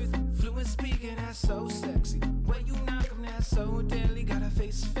worth. Fluent speaking, that's so sexy. Where you knock 'em, that's so deadly. Gotta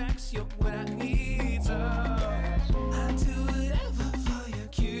face facts, you're what I need. So I do whatever for your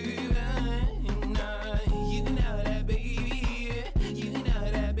cute. You know that, baby. You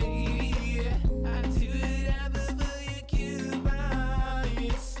know that, baby. I do whatever for your cute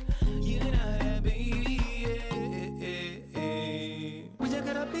boys. You know that, baby. We just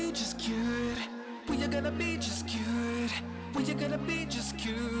be just cute? Well, you're gonna be just cute. Well, you're gonna be just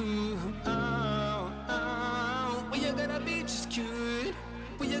cute. Oh, oh. Well, you're gonna be just cute.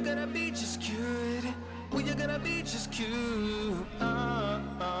 Well, you're gonna be just cute. Well, you're gonna be just cute. Oh,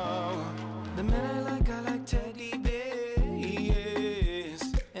 oh. The men I like teddy bears.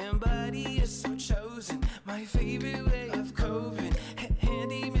 And body is so chosen. My favorite way of coping.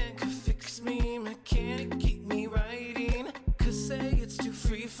 Handyman could fix me. Mechanic keep me writing. Could say it's too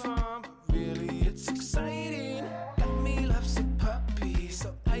freeform, but really it's exciting. Got me loves a puppy,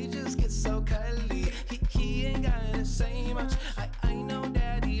 so I just get so cuddly. He ain't gotta say much. I know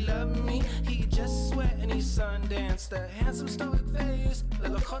that he loved me. He just sweat and he Sundance. The handsome stoic face. Le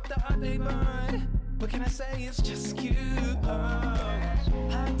locote a des bonnes. What can I say? It's just cute. Oh,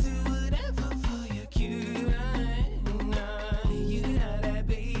 I do whatever for your cute. You know that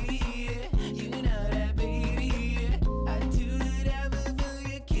baby. You know that baby. I do whatever for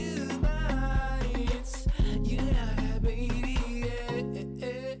your cute bites. You know that baby.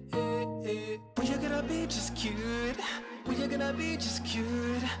 Well, you're gonna be just cute. Well, you're gonna be just cute.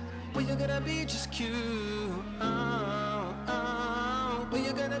 Well, you're gonna be just cute. Oh, oh. Well,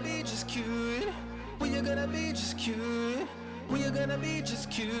 you're gonna be just cute. Well, you're gonna be just cute. Well, you're gonna be just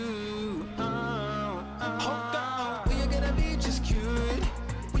cute. Oh, oh. Hold on. Well, you're gonna be just cute.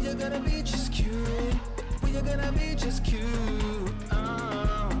 Well, you're gonna be just cute. Well, you're gonna be just cute.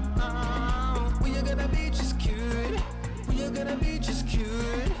 Oh, oh. Well, you're gonna be just cute. Well, you're gonna be just cute.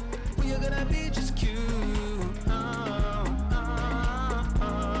 Well, you're gonna be just cute. Oh, oh, oh.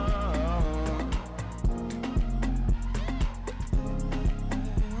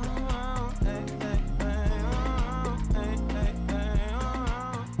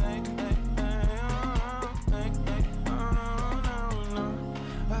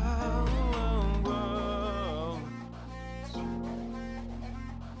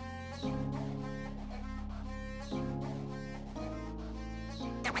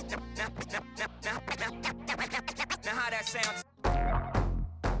 Now how that sounds?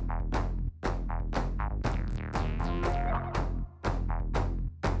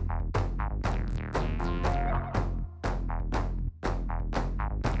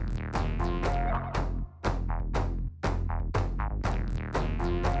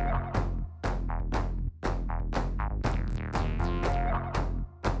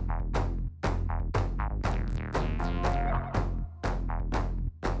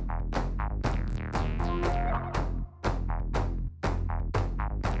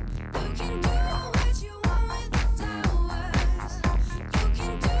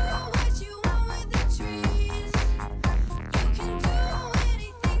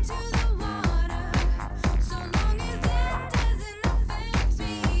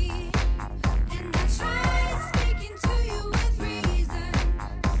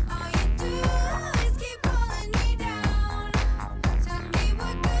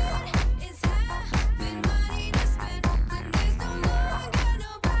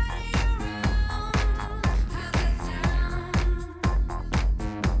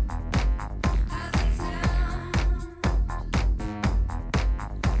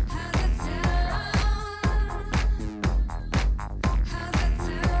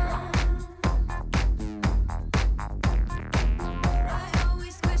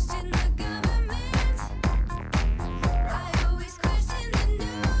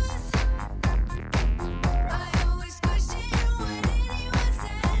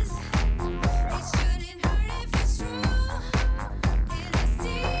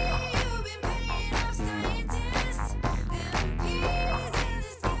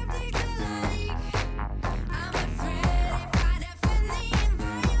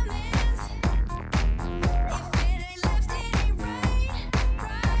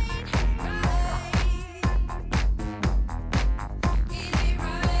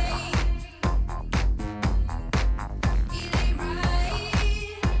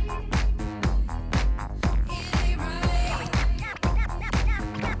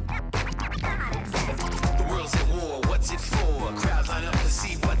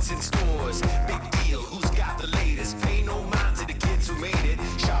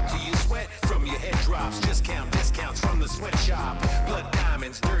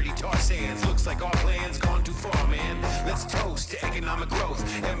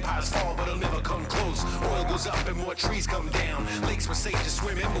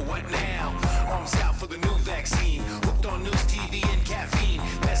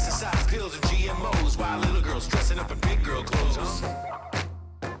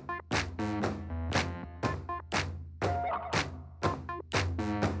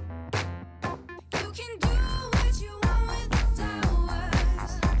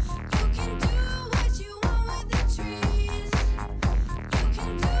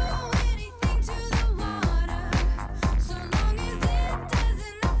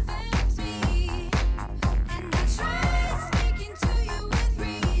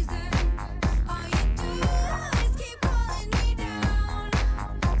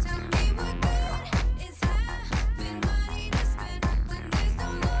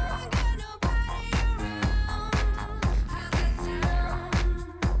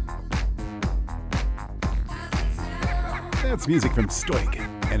 That's music from Stoik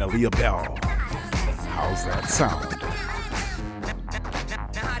and Aaliyah Bell. How's that sound?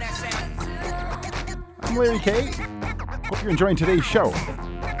 I'm Larry K. Hope you're enjoying today's show.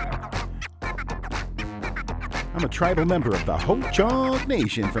 I'm a tribal member of the Ho-Chunk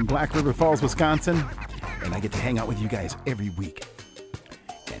Nation from Black River Falls, Wisconsin, and I get to hang out with you guys every week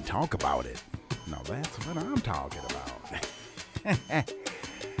and talk about it. Now that's what I'm talking about.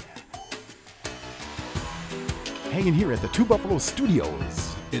 Hanging here at the Two Buffalo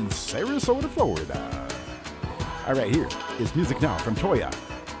Studios in Sarasota, Florida. All right, here is music now from Toya.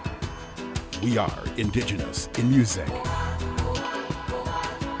 We are indigenous in music.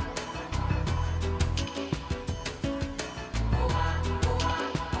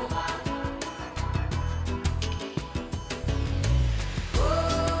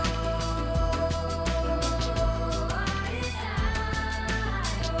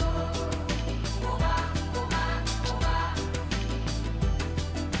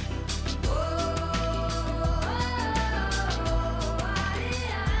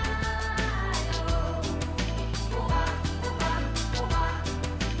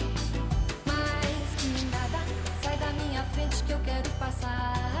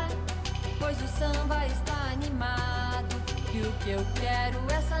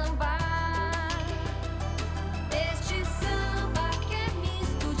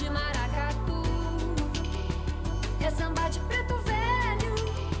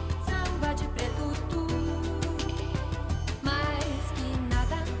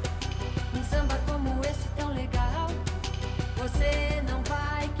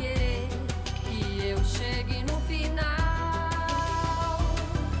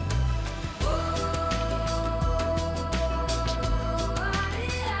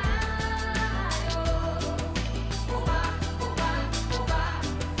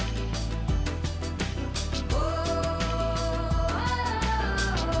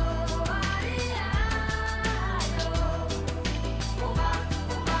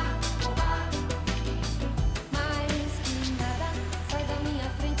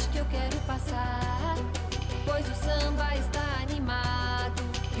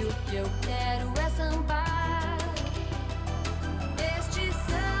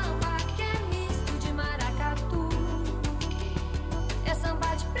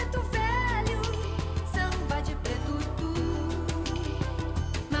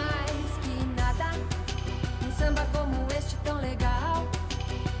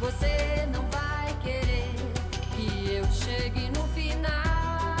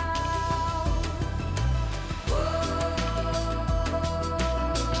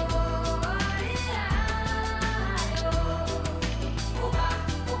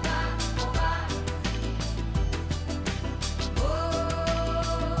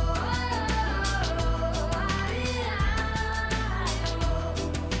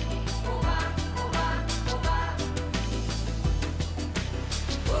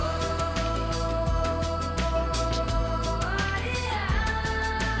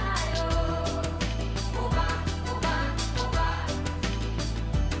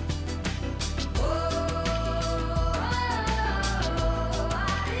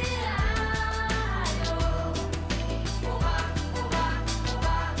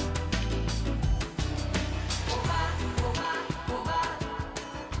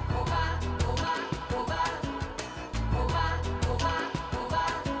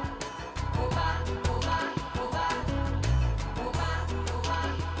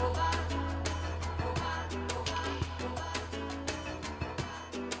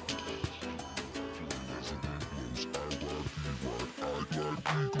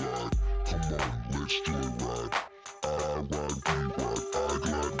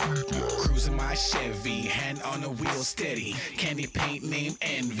 Cruising my Chevy, hand on the wheel steady. Candy paint named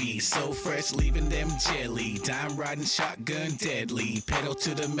Envy, so fresh leaving them jelly. Dime riding shotgun deadly, pedal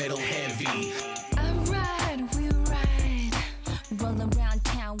to the metal heavy. I ride, we ride, rolling around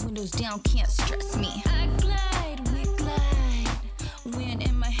town, windows down, can't stress me. I glide, we glide, wind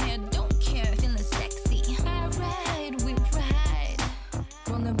in my head, don't care, feeling sexy. I ride, we ride,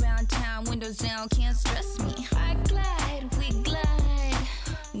 rolling around town, windows down, can't stress me. I glide, we glide,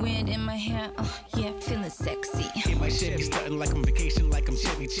 wind in my hair, yeah, feeling sexy. In my Chevy, starting like I'm vacation, like I'm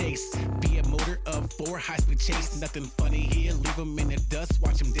Chevy Chase. Be a motor of 4 high-speed chase, nothing funny here. Leave them in the dust,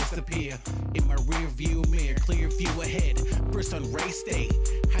 watch them disappear. In my rear view mirror, clear view ahead. First on race day,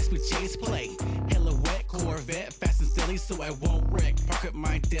 high-speed chase play. Hella wet, Corvette, fast and steady, so I won't wreck. Park at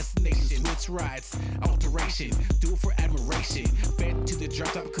my destination, switch rides, alteration, do it for admiration. Fed to the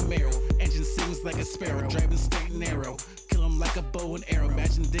drop-top Camaro, engine sings like a sparrow, driving straight and narrow. Kill 'em like a bow and arrow.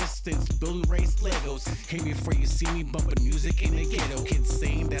 Imagine distance, building race Legos. Hear me before you see me bumping music in the ghetto. Kids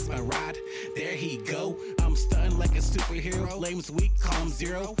saying that's my ride, there he go. I'm stunned like a superhero. Lames weak, call him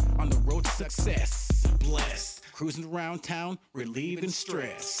zero. On the road to success, blessed. Cruising around town, relieving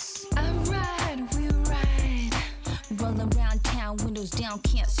stress. I ride, we ride. Roll around town, windows down,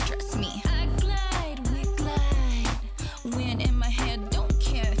 can't stress me. I glide, we glide. Wind in my head, don't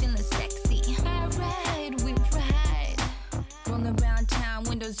care, feeling sexy. I ride, we ride. Roll around town,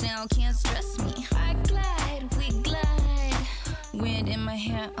 windows down, can't stress me. I glide, we glide. Wind in my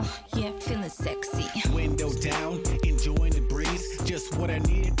hair, yeah, feeling sexy. Window down, enjoying the breeze. Just what I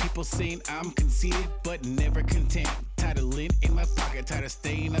needed. People saying I'm conceited, but never content. Tired of lint in my pocket, tired of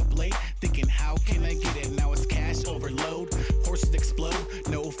staying up late, thinking how can I get it? Now it's cash overload, horses explode,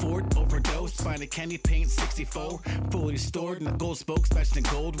 no Ford overdose. Find a candy paint 64, fully stored in the gold spokes, matching the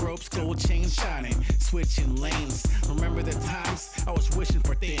gold ropes, gold chains shining, switching lanes. Remember the times I was wishing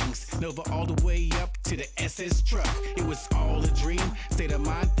for things. Nova all the way up to the SS truck. It was all a dream. State of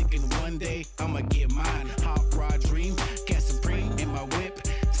mind, thinking one day I'ma get mine. Hot rod dream, gas supreme in my whip.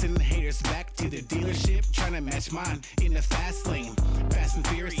 Sending haters back to the dealership, trying to match mine in the fast lane. Fast and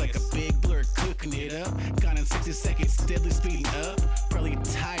furious like a big blur, cooking it up. Gone in 60 seconds, steadily speeding up. Probably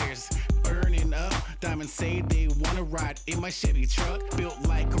tires burning up. Diamonds say they wanna ride in my Chevy truck, built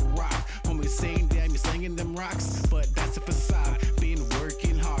like a rock. Homies saying damn, you're slinging them rocks, but that's a facade. Been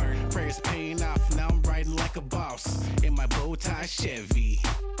working hard, prayers paying off. Now I'm riding like a boss in my bow tie Chevy.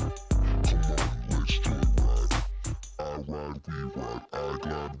 Come on, let's do it right. I ride, we ride, I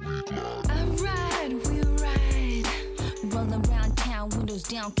glide, we glide. I ride, we ride. Roll around town, windows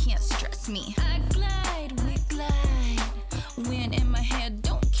down, can't stress me. I glide, we glide. Wind in my head,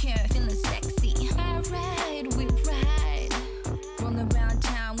 don't care, feeling sexy. I ride, we ride. Roll around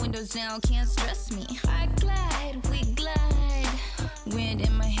town, windows down, can't stress me. I glide, we glide. Wind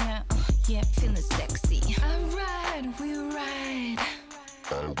in my hair, yeah, feeling sexy. I ride, we ride.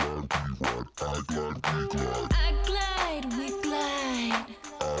 I ride, we ride, I glide, we glide. I glide, we glide.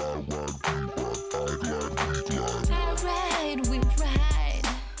 I ride, we ride, I glide, we glide. I ride, we ride.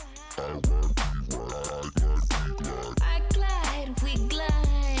 I ride, we ride, I glide, we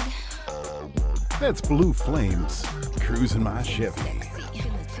glide. I glide, we glide. That's Blue Flames, Cruising My Chevy.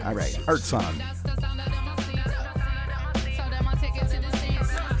 All right, Art Song.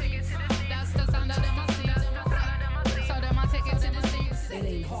 It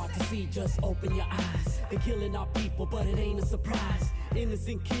ain't hard to see, just open your eyes. They're killing our people, but it ain't a surprise.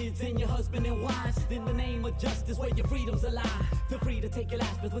 Innocent kids and your husband and wives. In the name of justice, where your freedom's alive. Feel free to take your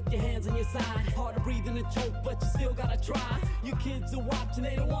last breath with your hands on your side. Hard to breathe in a choke, but you still gotta try. Your kids are watching,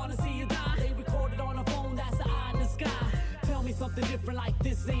 they don't wanna see you die. They recorded on a phone, that's the eye in the sky. Tell me something different like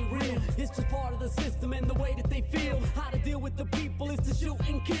this ain't real. It's just part of the system and the way that they feel. How to deal with the people is to shoot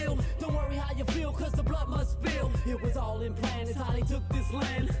and kill. Don't worry how you feel, cause the blood must spill. It was all in plan, it's how they took this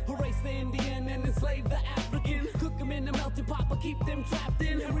land. Erase the Indian and enslave the African. Cook them in the melting pot, but keep them trapped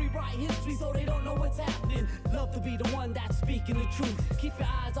in. And rewrite history so they don't know what's happening. Love to be the one that's speaking the truth. Keep your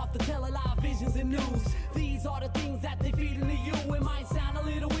eyes off the televisions and news. These are the things that they feed into you. It might sound a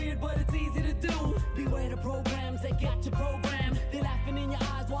little weird, but it's easy to do. Beware the programs that got you programmed. They're laughing in your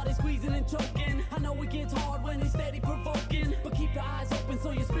eyes while they're squeezing and choking. I know it gets hard when it's steady provoking, but keep your eyes open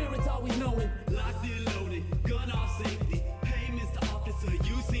so your spirit's always knowing. Locked and loaded, gun off safety. Hey, Mr. Officer,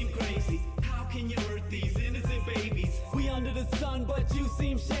 you seem crazy. How can you hurt these innocent babies? We under the sun, but you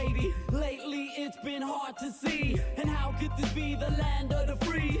seem shady. Lately, it's been hard to see. And how could this be the land of the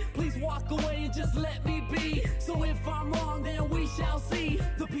free? Please walk away and just let me be. So if I'm wrong, then we shall see.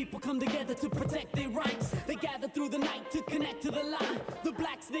 The people come together to protect their rights. They gather through the night to connect to the line. The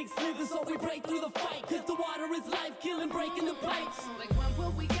black snake slither, so we break through the fight. Cause the water is life, killing, breaking the pipes. Like when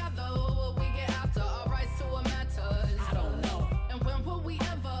will we gather? Will we get after our rights to what matters? I don't know. And when will we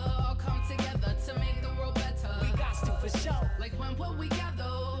ever all come together to make the world better? We got to for sure. Like when will we gather?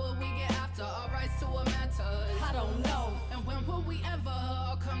 Will we get after our rights to what matters? I don't know. And when will we ever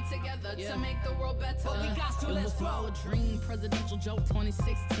all come together to make the world better? But we got to, let's roll. A dream, presidential joke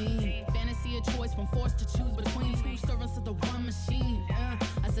 2016. Fantasy of choice when forced to choose between two servants of the one machine.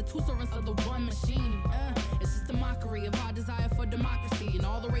 I said two servants of the one machine. It's just a mockery of our desire for democracy. And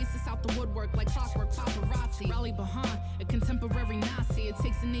all the racists out out the woodwork like clockwork paparazzi. Rally behind a contemporary Nazi. It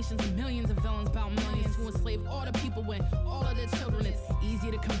takes the nations of millions of villains about millions to enslave all the people with all of their children. It's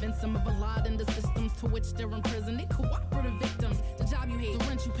easy to convince them of a lot in the systems to which they're in prison. They cooperative victims. The job you hate, the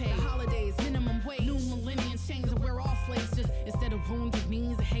rent you pay, the holidays, minimum wage, new millennium chains, and we're all slaves. Just instead of wounded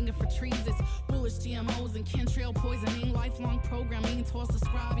knees and hanging for trees, it's bullish GMOs and chemtrail poisoning, lifelong programming, towards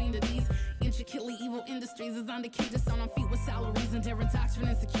subscribing to these intricately evil industries. Designed to cage us on feet with salaries and different doctrine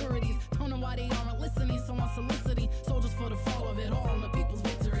insecurities. Don't know why they aren't listening, so I'm soliciting soldiers for the fall of it all and the people's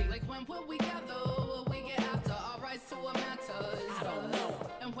victory. Like when will we gather? Will we get after our rights to what matters? I don't know.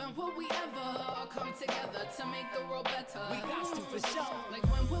 And when will we ever all come together to make the world better? We got to for sure. Like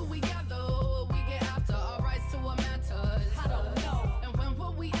when will we gather? Will we get after our rights to what matters? I don't know. And when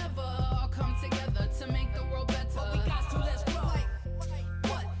will we ever all come together to make the world better? But we got to, let's grow. Like,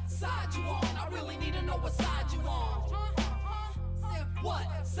 what side you on? I really need to know what side you on. What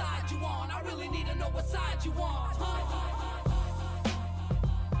side you on? I really need to know what side you on.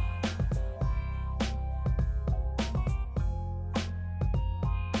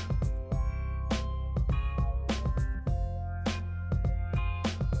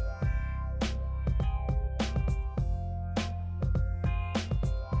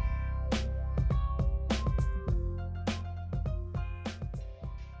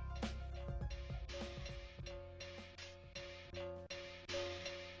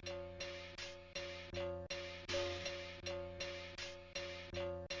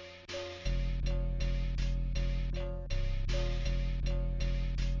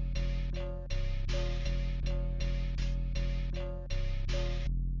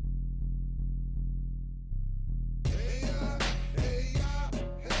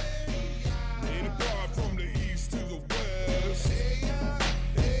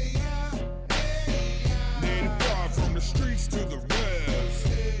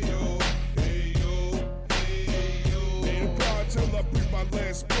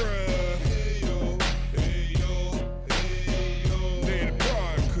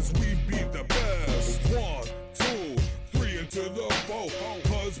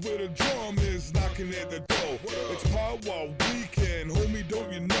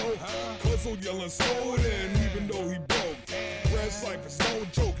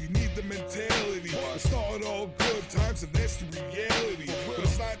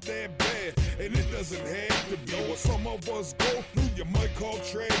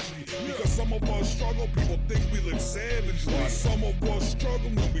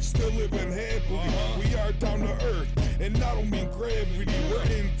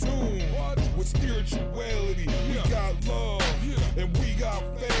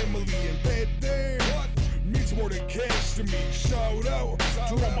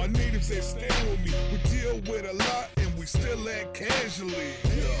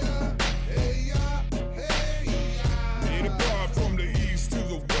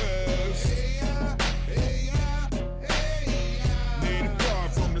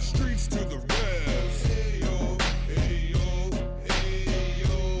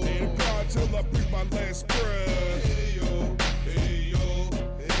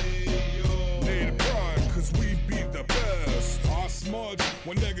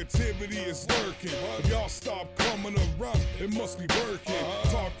 When negativity is lurking, if y'all stop coming around, it must be working.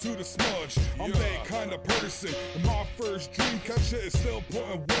 Talk to the smudge, I'm that kind of person. And my first dream catcher is still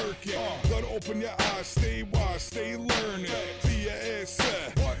putting work in. Gotta open your eyes, stay wise, stay learning. Be your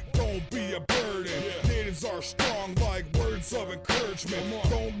asset, don't be a burden. Natives are strong like words of encouragement.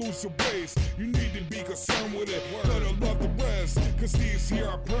 Don't lose your ways, you need to be concerned with it. Gotta love the rest, cause these here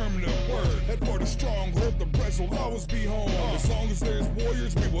are permanent. Word, and for the strong, hope the rest will always be home. As long as there's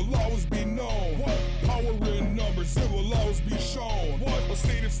warriors, we will always be known. Power in numbers, it will always be shown. A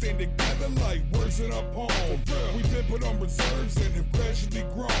state of staying together like words in a poem. We've been put on reserves and have gradually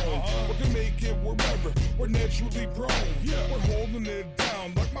grown. We can make it wherever we're naturally prone. We're holding it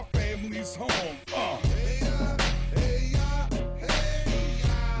down like my family's home.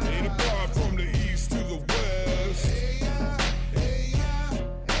 Ain't a pride from the east to the west.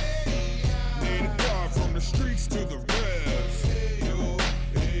 Ain't a pride from the streets to the rest.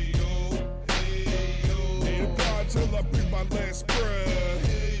 Ain't a pride till I breathe my last breath.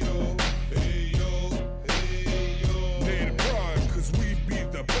 Ain't a pride cause we be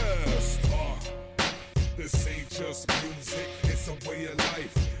the best. This ain't just music, it's a way of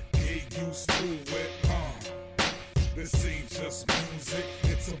life. Get used to it. This ain't just music,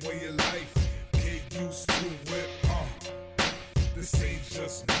 it's a way of life. Get used to it. This ain't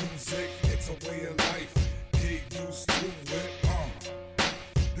just music, it's a way of life. Get used to it.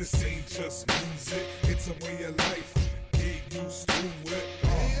 This ain't just music, it's a way of life. Get used to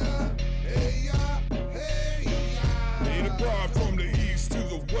it.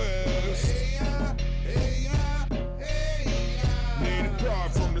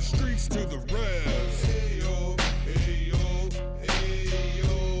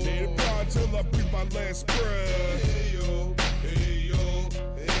 my last breath. Hey yo, hey yo,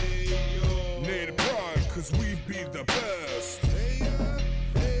 hey yo. Native pride, cause we be the best. Hey ya,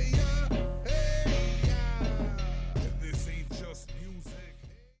 hey ya, hey ya. This ain't just music.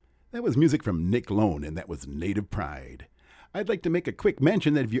 That was music from Nick Lone, and that was Native Pride. I'd like to make a quick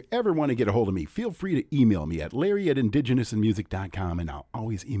mention that if you ever want to get a hold of me, feel free to email me at larry@indigenousinmusic.com, and I'll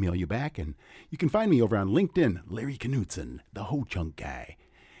always email you back. And you can find me over on LinkedIn, Larry Knutson, the Ho Chunk Guy.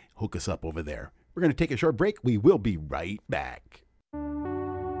 Hook us up over there. We're going to take a short break. We will be right back.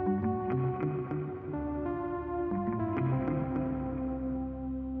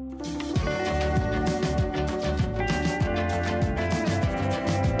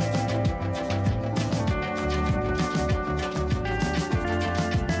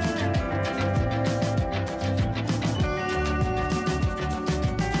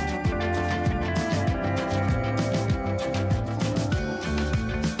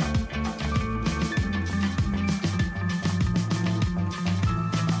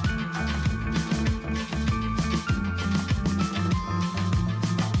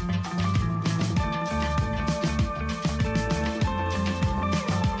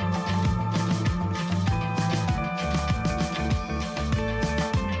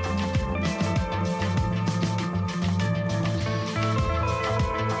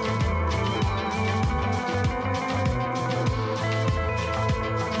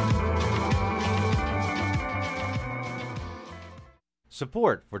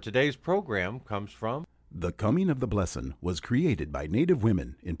 Support for today's program comes from The Coming of the Blessin' was created by Native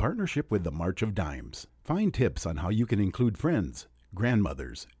women in partnership with the March of Dimes. Find tips on how you can include friends,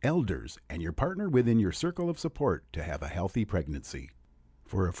 grandmothers, elders, and your partner within your circle of support to have a healthy pregnancy.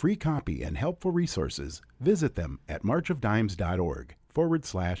 For a free copy and helpful resources, visit them at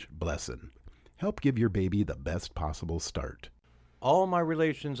marchofdimes.org/blessin'. Help give your baby the best possible start. All My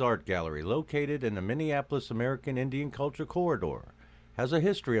Relations Art Gallery, located in the Minneapolis American Indian Culture Corridor, has a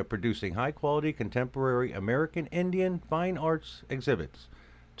history of producing high-quality contemporary American Indian fine arts exhibits.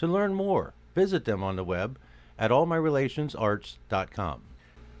 To learn more, visit them on the web at allmyrelationsarts.com.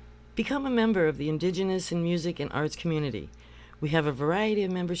 Become a member of the Indigenous in Music and Arts community. We have a variety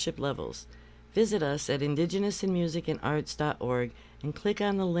of membership levels. Visit us at indigenousinmusicandarts.org and click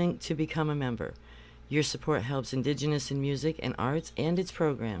on the link to become a member. Your support helps Indigenous in Music and Arts and its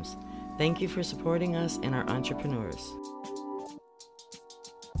programs. Thank you for supporting us and our entrepreneurs.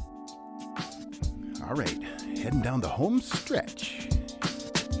 All right, heading down the home stretch.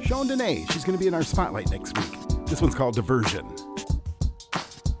 Sean Dene, she's going to be in our spotlight next week. This one's called Diversion.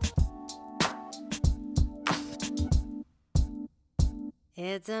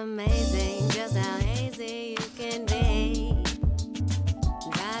 It's amazing just how hazy you can be.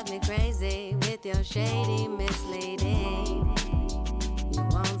 Drive me crazy with your shady misleading. You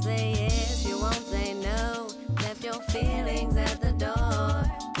won't say yes, you won't say no. Left your feelings at the door.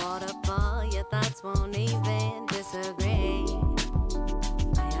 Waterfall, your thoughts won't even disagree.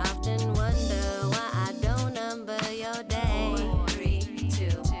 I often wonder why I don't number your day. 4, 3,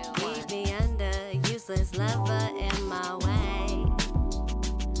 2, 1. Leave me under, useless lover in my way.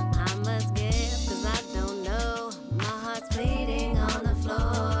 I must guess, cause I don't know. My heart's bleeding on the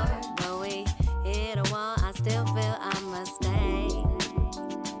floor. Though we hit a wall, I still feel I must stay.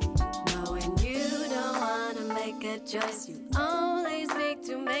 Knowing you don't wanna make a choice, you only speak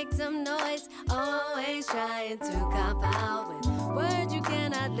to make some noise. Always trying to cop out with words you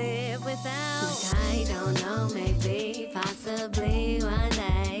cannot live without. I don't know, maybe, possibly one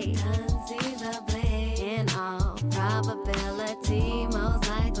day, conceivably, in all probability, most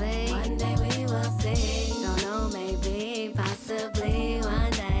likely, one day we will see. Don't know, maybe, possibly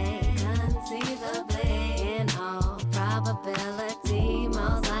one day, conceivably, in all probability,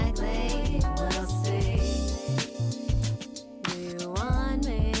 most likely, we'll see. Do you want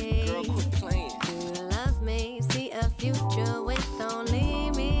me? Girl, quit playing. Do you love me? See a future with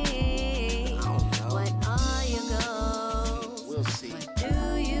only me. I don't know. What are your goals? We'll see. What do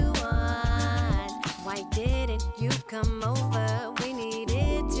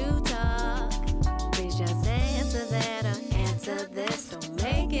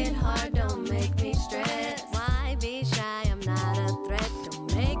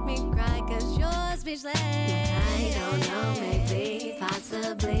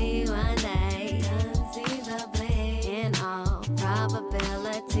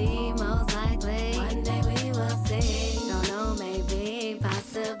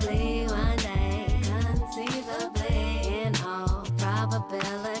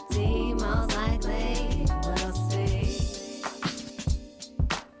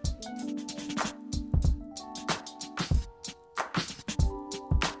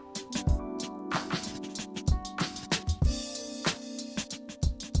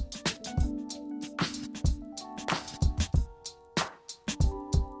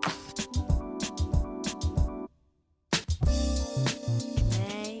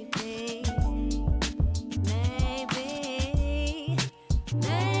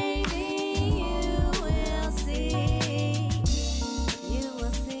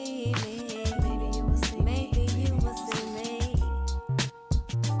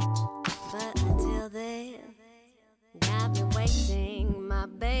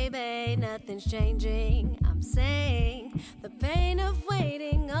nothing's changing. I'm saying the pain of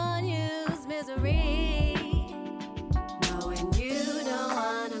waiting on you's misery. Knowing you don't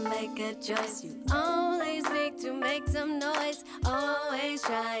wanna make a choice, you only speak to make some noise. Always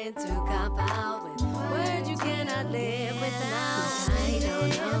trying to cop out with words you cannot live without. I don't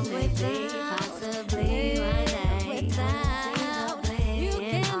know, maybe, possibly, one day, without. You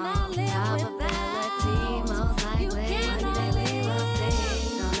cannot live without. Most likely, one day we will see.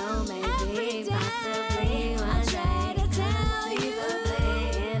 Don't know, maybe, possibly, one day, conceivably,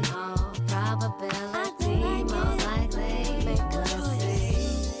 in all probability, most likely, we'll see.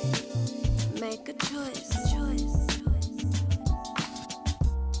 Make a choice.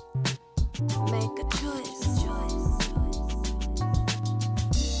 Make a choice.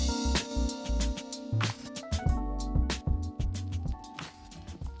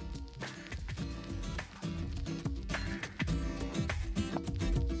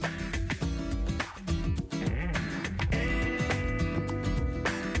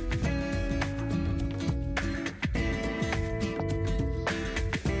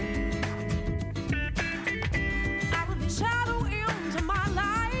 Out of the shadow into my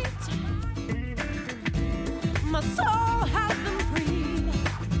light, my soul has been freed.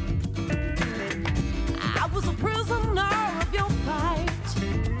 I was a prisoner of your fight.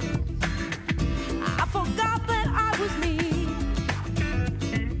 I forgot that I was me,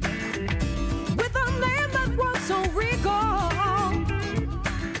 with a name that was so regal.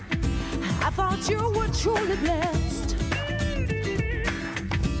 I thought you were truly blessed.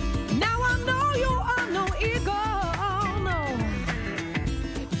 Now I know you are no eagle, no.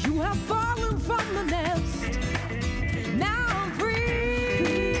 You have fallen from the nest. Now I'm free.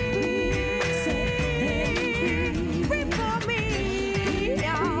 Free for me.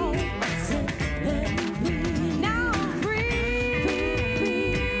 Now I'm free.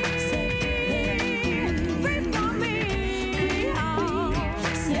 Free for me.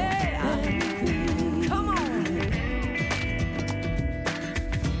 Yeah. Come on.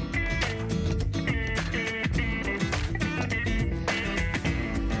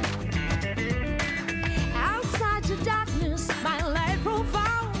 Outside your darkness, my light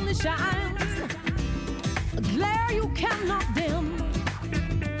profoundly shines. A glare you cannot dim.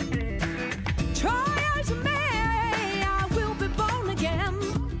 Try as you may, I will be born again.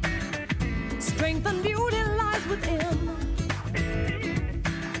 Strength and beauty lies within.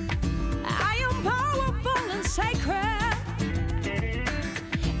 I am powerful and sacred.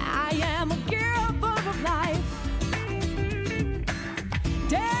 I am a giver of life.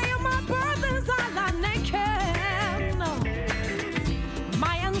 Day of my birth is I lie naked.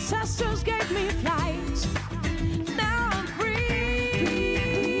 My ancestors gave me flight. Now I'm free.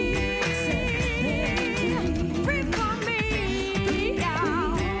 Free for me.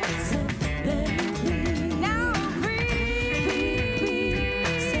 Now I'm free.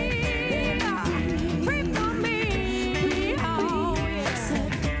 Free for me. Oh, yes.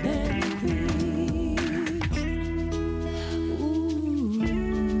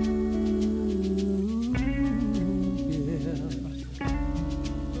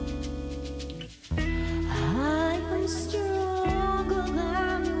 I am stronger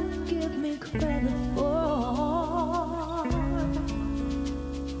than you give me credit for.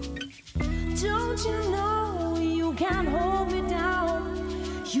 Don't you know you can't hold me down?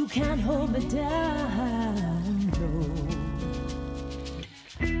 You can't hold me down, no.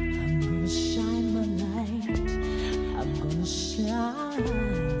 I'm gonna shine my light. I'm gonna shine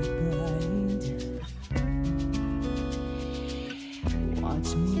bright. Watch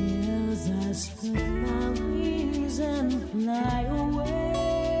me as I spread my wings and fly away.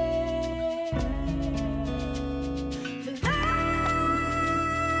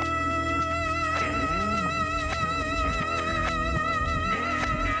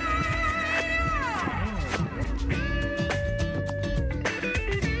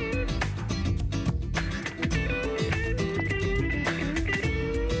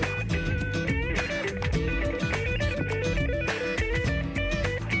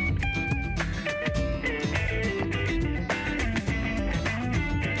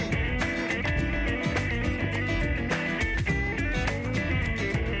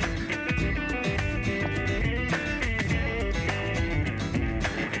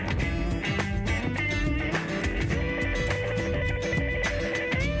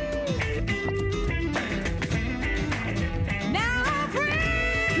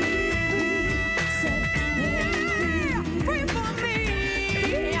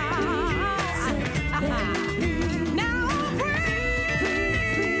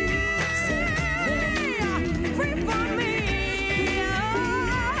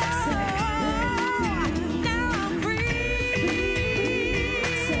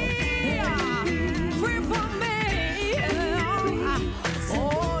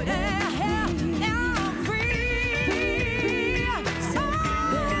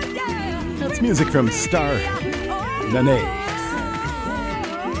 Music from Star Nene.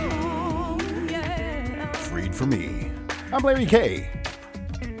 Freed for Me. I'm Larry K.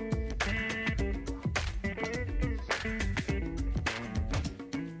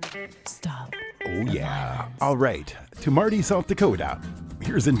 Stop. Oh, yeah. All right. To Marty, South Dakota.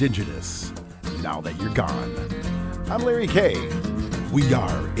 Here's Indigenous. Now That You're Gone. I'm Larry K. We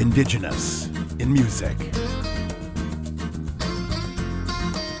are Indigenous in music.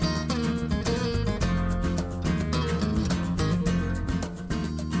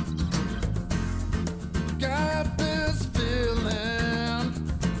 Got this feeling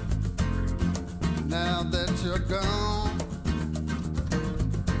now that you're gone.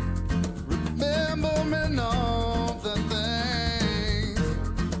 Remember me all the things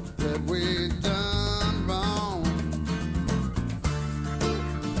that we've done wrong.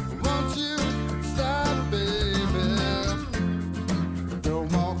 Won't you stop, baby?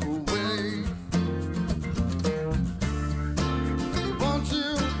 Don't walk away. Won't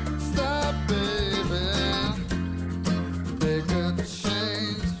you stop, baby? Make a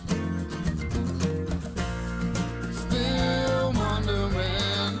change. Still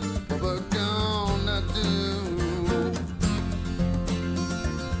wondering what we're gonna do.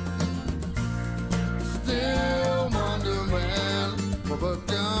 Still wondering what we're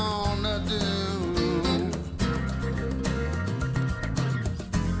gonna do.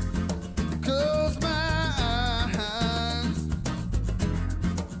 'Cause my eyes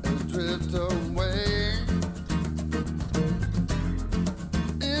drift away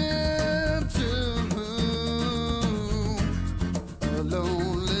into a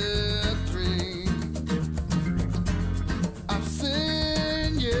lonely dream. I've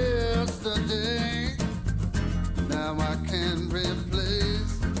seen yesterday, now I can't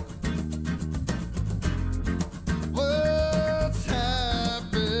replace what's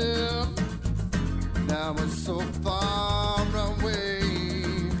happened. Now it's so far away.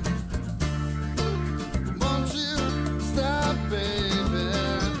 Won't you stop, baby?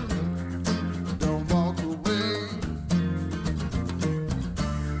 Don't walk away.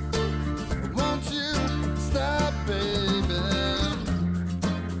 Won't you stop, baby?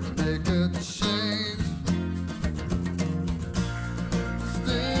 Make a change.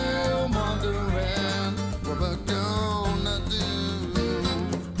 Still wondering what we're gonna do.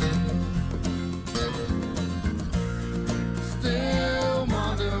 Still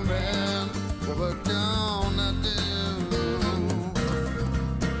wondering what we're gonna do.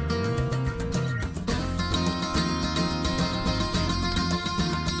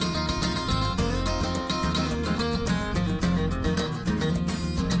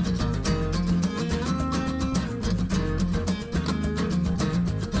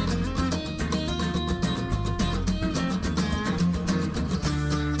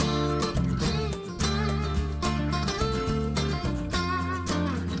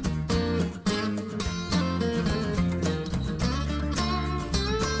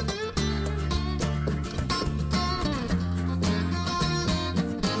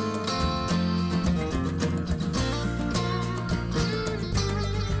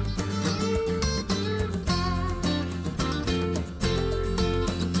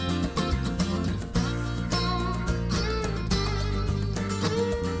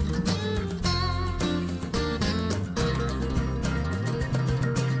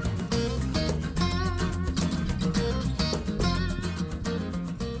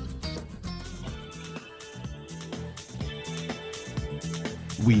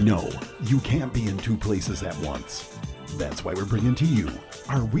 We know you can't be in two places at once. That's why we're bringing to you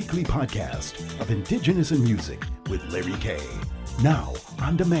our weekly podcast of Indigenous in Music with Larry K. Now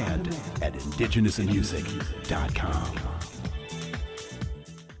on demand at indigenousinmusic.com.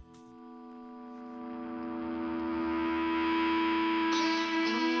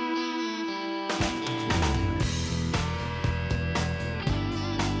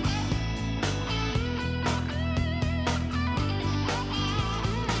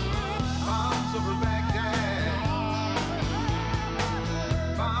 Bombs over Baghdad.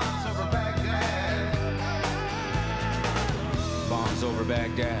 Bombs over Baghdad. Bombs over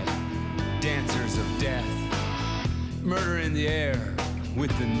Baghdad, dancers of death, murder in the air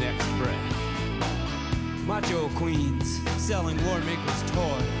with the next breath. Macho queens selling war makers'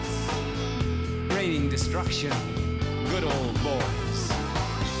 toys, raining destruction, good old boys.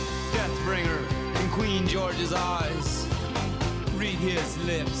 Deathbringer in Queen George's eyes, read his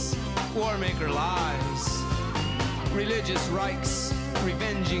lips, war maker lies. Religious Reich's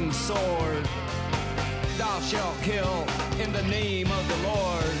revenging sword, thou shalt kill in the name of the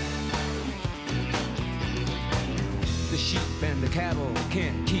Lord. The sheep and the cattle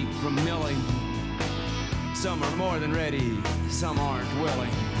can't keep from milling. Some are more than ready, some aren't willing.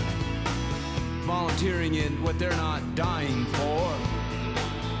 Volunteering in what they're not dying for.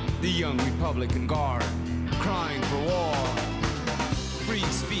 The young Republican Guard crying for war. Free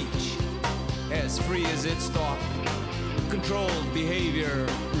speech, as free as it's thought. Controlled behavior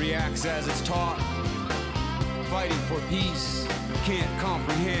reacts as it's taught. Fighting for peace, can't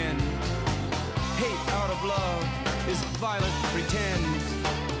comprehend. Hate out of love is violent pretend.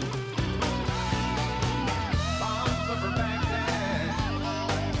 Bombs over Baghdad.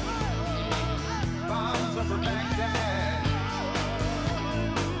 Bombs over Baghdad.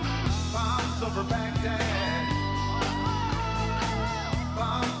 Bombs over Baghdad.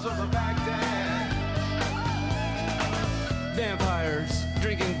 Bombs over Baghdad. Vampires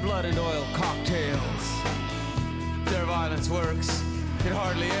drinking blood and oil cocktails. Their violence works, it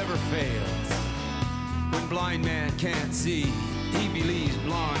hardly ever fails. When blind man can't see, he believes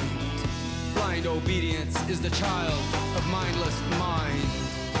blind. Blind obedience is the child of mindless mind.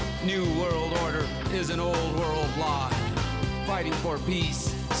 New world order is an old world lie. Fighting for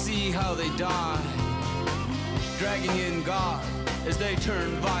peace, see how they die. Dragging in God as they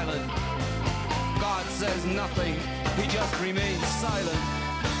turn violent. God says nothing, he just remains silent.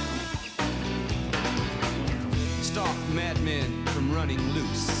 Stop madmen from running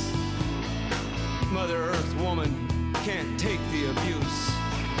loose. Mother Earth woman can't take the abuse.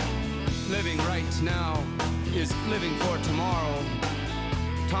 Living right now is living for tomorrow.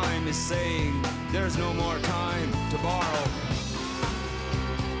 Time is saying there's no more time to borrow.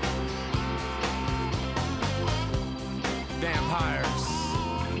 Vampires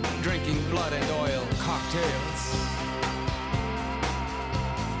drinking blood and oil cocktails.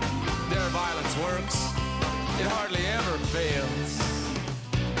 Their violence works, it hardly ever fails.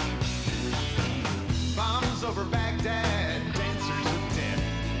 Bombs over Baghdad. Dancers of death.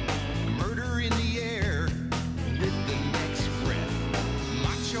 Murder in the air with the next breath.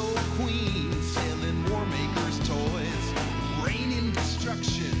 Macho queens selling war makers toys. Raining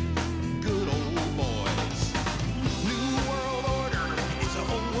destruction, good old boys. New world order is a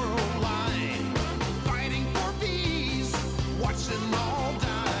whole world line. Fighting for peace, watch them all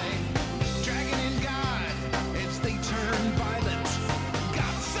die. Dragging in God as they turn violent.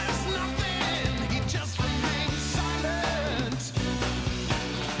 God says nothing, he just remains silent.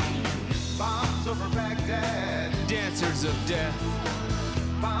 Bombs over Baghdad. Dancers of death.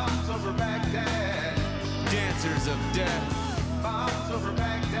 Bombs over Baghdad. Dancers of death. Bombs over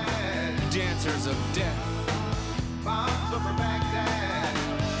Baghdad. Dancers of death. Bombs over Baghdad.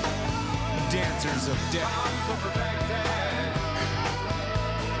 Dancers of death. Bombs over Baghdad.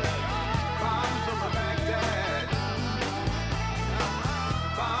 Bombs over Baghdad.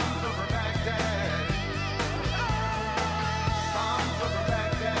 Bombs over Baghdad. Bombs over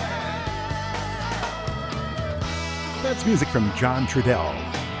Baghdad. That's music from John Trudell,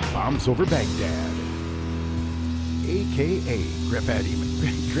 Bombs Over Baghdad, a.k.a. Graffiti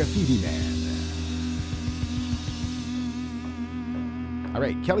Man. All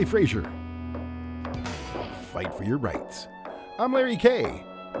right, Kelly Frazier, Fight for Your Rights. I'm Larry K.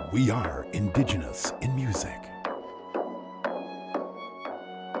 We are Indigenous in Music.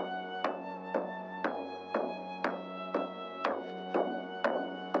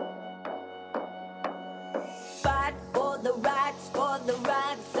 Fight for the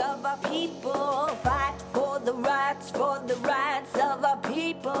rights of our people. Fight for the rights of our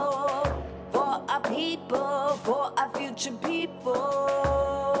people. For our people, for our future people.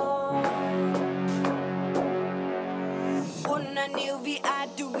 Una nu vi är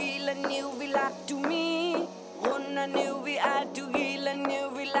du gillar nu vi lagt to me. Una nu vi är du gillar nu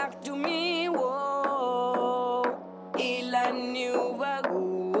vi lagt to me. Whoa, illa nu var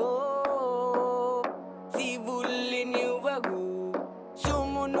Sivuli nu var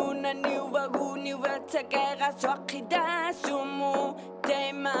Sumu nuna nu var nu var tagara swakida. Sumu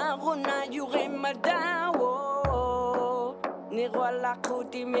tema runa yurema da. Whoa, ni rola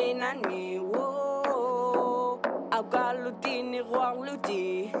kuti menani. Whoa, agaluti ni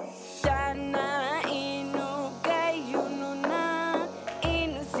roaluti. Dana inu gayunu na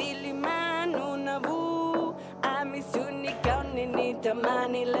inu silimanu na vu. Amisuni kauni ni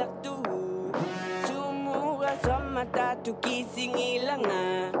tamani laktu. Sumura sama tatu kising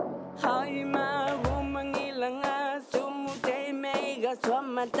ilanga. Hai marumang ilanga. Sumutay mega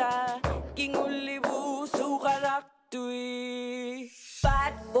sama ta. Kingulivu sugaraktui.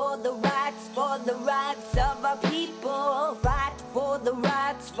 Fight for the rights of our people. Fight for the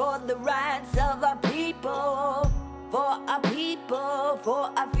rights of our people. For our people,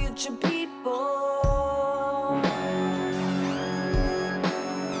 for our future people.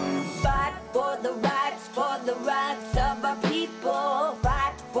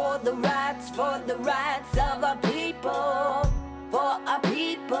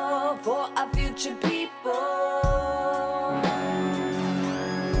 people, for our future people.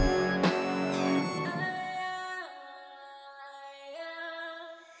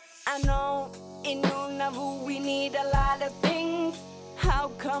 I know in Nunavut we need a lot of things. How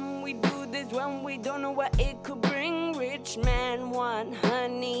come we do this when we don't know what it could bring? Rich men want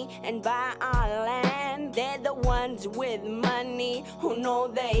honey and buy our land. They're the ones with money who know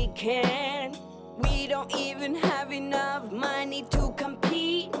they can. We don't even have enough money to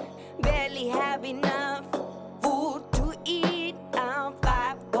compete. Barely have enough food to eat. I'll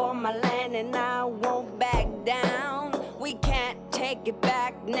fight for my land and I won't back down. We can't take it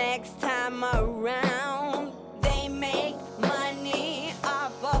back next time around. They make money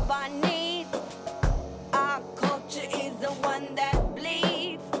off of our needs. Our culture is the one that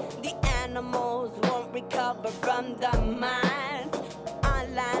bleeds. The animals won't recover from the mine. Our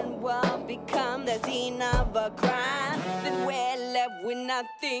land will become the scene of a crime. Then we're left with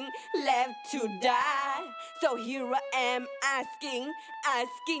nothing left to die. So here I am asking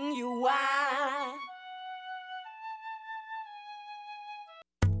you why.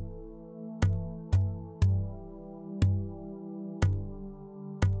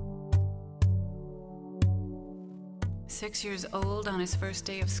 "6 years old on his first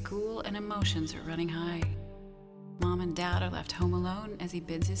day of school, and emotions are running high. Mom and Dad are left home alone as he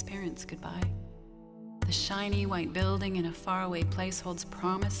bids his parents goodbye. The shiny white building in a faraway place holds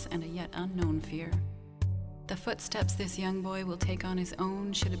promise and a yet unknown fear. The footsteps this young boy will take on his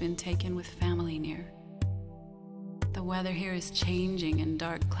own should have been taken with family near. The weather here is changing and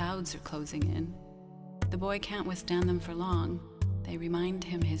dark clouds are closing in. The boy can't withstand them for long. They remind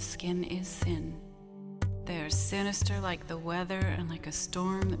him his skin is sin. They are sinister like the weather and like a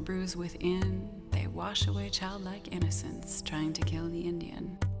storm that brews within. They wash away childlike innocence, trying to kill the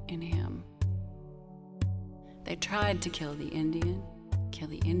Indian in him. They tried to kill the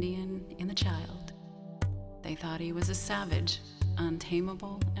Indian in the child. They thought he was a savage,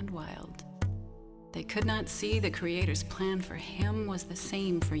 untamable and wild. They could not see the Creator's plan for him was the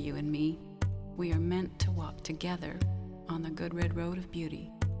same for you and me. We are meant to walk together on the good red road of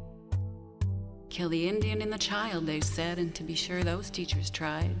beauty. Kill the Indian in the child, they said, and to be sure those teachers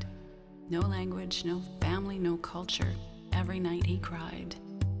tried. No language, no family, no culture. Every night he cried.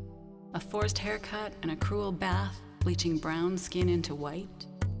 A forced haircut and a cruel bath, bleaching brown skin into white.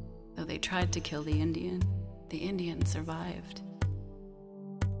 Though they tried to kill the Indian survived.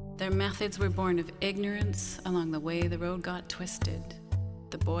 Their methods were born of ignorance. Along the way, the road got twisted.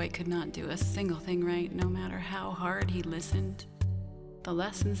 The boy could not do a single thing right, no matter how hard he listened. The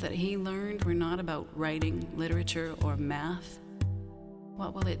lessons that he learned were not about writing, literature, or math.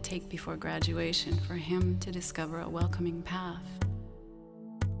 What will it take before graduation for him to discover a welcoming path?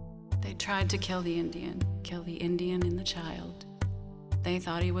 They tried to kill the Indian in the child. They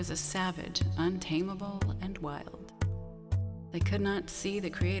thought he was a savage, untamable, and wild. They could not see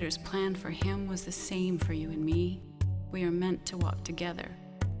the Creator's plan for him was the same for you and me. We are meant to walk together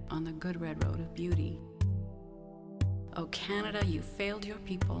on the good red road of beauty. Oh, Canada, you failed your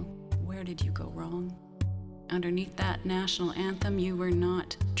people. Where did you go wrong? Underneath that national anthem, you were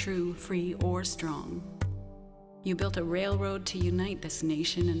not true, free, or strong. You built a railroad to unite this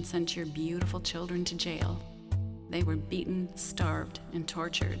nation and sent your beautiful children to jail. They were beaten, starved, and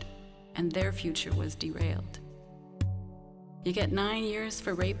tortured, and their future was derailed. You get 9 years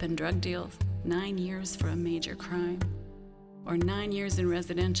for rape and drug deals, 9 years for a major crime, or 9 years in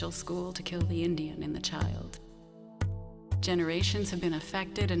residential school to kill the Indian in the child. Generations have been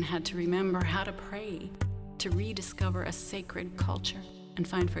affected and had to remember how to pray, to rediscover a sacred culture and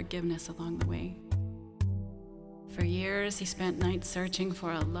find forgiveness along the way. For years, he spent nights searching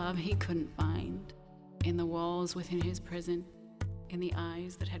for a love he couldn't find, in the walls within his prison, in the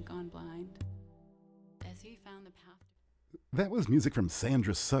eyes that had gone blind. As he found the path. That was music from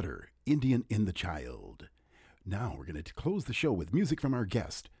Sandra Sutter, Indian in the Child. Now we're going to close the show with music from our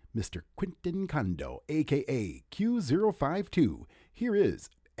guest, Mr. Quentin Kondo, a.k.a. Q052. Here is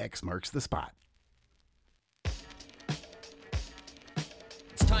X Marks the Spot.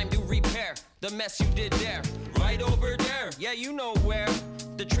 It's time to repair the mess you did there. Right over there, yeah, you know where.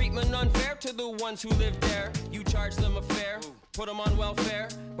 The treatment unfair to the ones who live there. You charge them a fare, put them on welfare.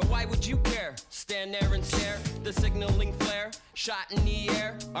 But why would you care? Stand there and stare. The signaling flare, shot in the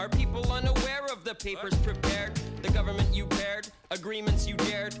air. Are people unaware of the papers prepared? The government you paired, agreements you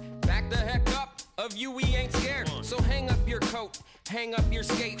dared. Back the heck up, of you we ain't scared. So hang up your coat, hang up your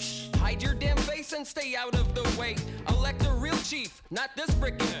skates. Hide your damn face and stay out of the way. Elect a real chief, not this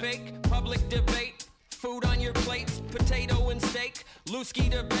frickin' fake. Public debate, food on your plates, potato and steak. Lewski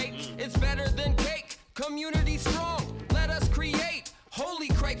debate, it's better than cake. Community strong, let us create Holy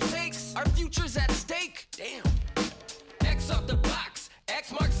cripe sakes, our future's at stake. Damn. X up the box,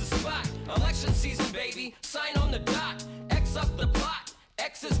 X marks the spot. Election season, baby, sign on the dot. X up the plot,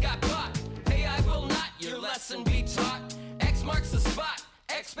 X has got bought. Hey, I will not, your lesson be taught. X marks the spot,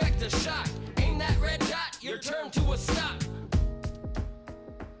 expect a shot. Aim that red dot, your turn to a stop.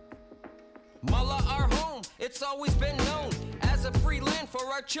 Mullah, our home, it's always been known as a free land for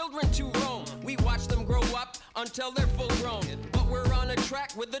our children to roam. We watch them grow up until they're full grown. But we're on a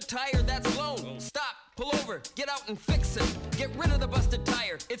track with a tire that's blown. Stop, pull over, get out and fix it. Get rid of the busted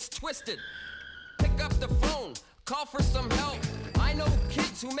tire, it's twisted. Pick up the phone, call for some help. I know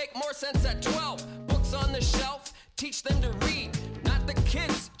kids who make more sense at 12. Books on the shelf, teach them to read. Not the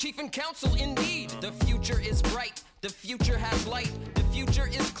kids, chief and counsel indeed. The future is bright, the future has light. The future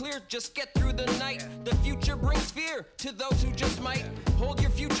is clear, just get through the night. The future brings fear to those who just might. Hold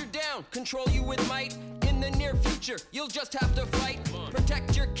your future down, control you with might. In the near future, you'll just have to fight.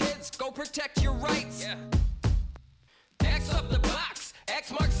 Protect your kids, go protect your rights. X up the box,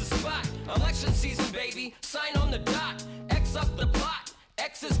 X marks the spot. Election season, baby, sign on the dot. X up the plot,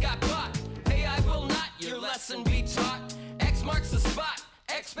 X has got bought. Hey, I will not, your lesson be taught. X marks the spot,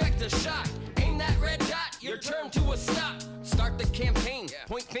 expect a shot. Aim that red dot, your turn to a stop. Start the campaign,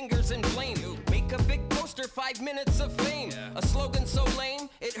 point fingers and blame. Make a big poster, 5 minutes of fame. A slogan so lame,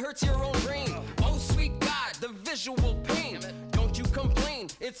 it hurts your own brain. Oh sweet God, the visual pain. Don't you complain,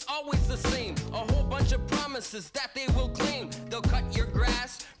 it's always the same. A whole bunch of promises that they will claim. They'll cut your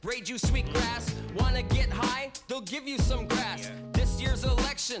grass, braid you sweet grass. Wanna get high, they'll give you some grass. This year's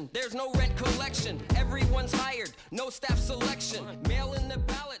election, there's no rent collection. Everyone's hired, no staff selection. Mail in the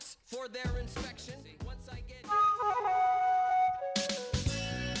ballots for their inspection. Once I get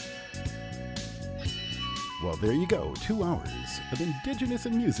Well, there you go. 2 hours of Indigenous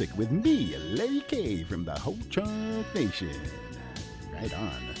and music with me, Larry K. from the Ho-Chunk Nation. Right on.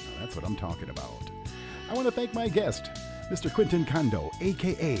 Now, that's what I'm talking about. I want to thank my guest, Mr. Quentin Kondo,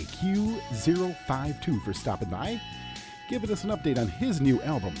 a.k.a. Q052, for stopping by, giving us an update on his new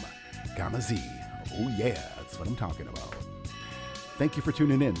album, Gamma Z. Oh, yeah, that's what I'm talking about. Thank you for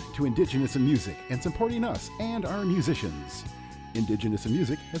tuning in to Indigenous in Music and supporting us and our musicians. Indigenous in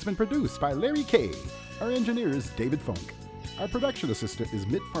Music has been produced by Larry K. Our engineer is David Funk. Our production assistant is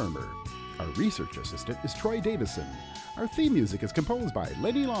Mitt Farmer. Our research assistant is Troy Davison. Our theme music is composed by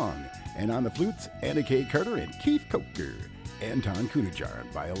Lenny Long. And on the flutes, Anna K. Carter and Keith Coker. Anton Kunajar on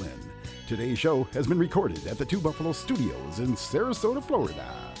violin. Today's show has been recorded at the Two Buffalo Studios in Sarasota, Florida.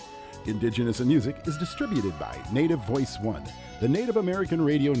 Indigenous in Music is distributed by Native Voice One, the Native American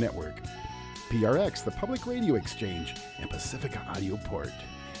Radio Network, PRX, the Public Radio Exchange, and Pacifica Audio Port.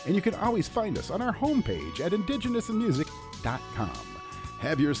 And you can always find us on our homepage at indigenousinmusic.com.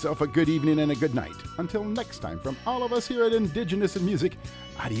 Have yourself a good evening and a good night. Until next time, from all of us here at Indigenous in Music,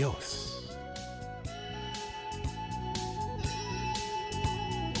 adios.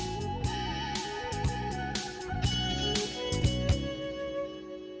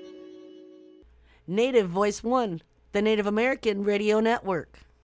 Native Voice One, the Native American Radio Network.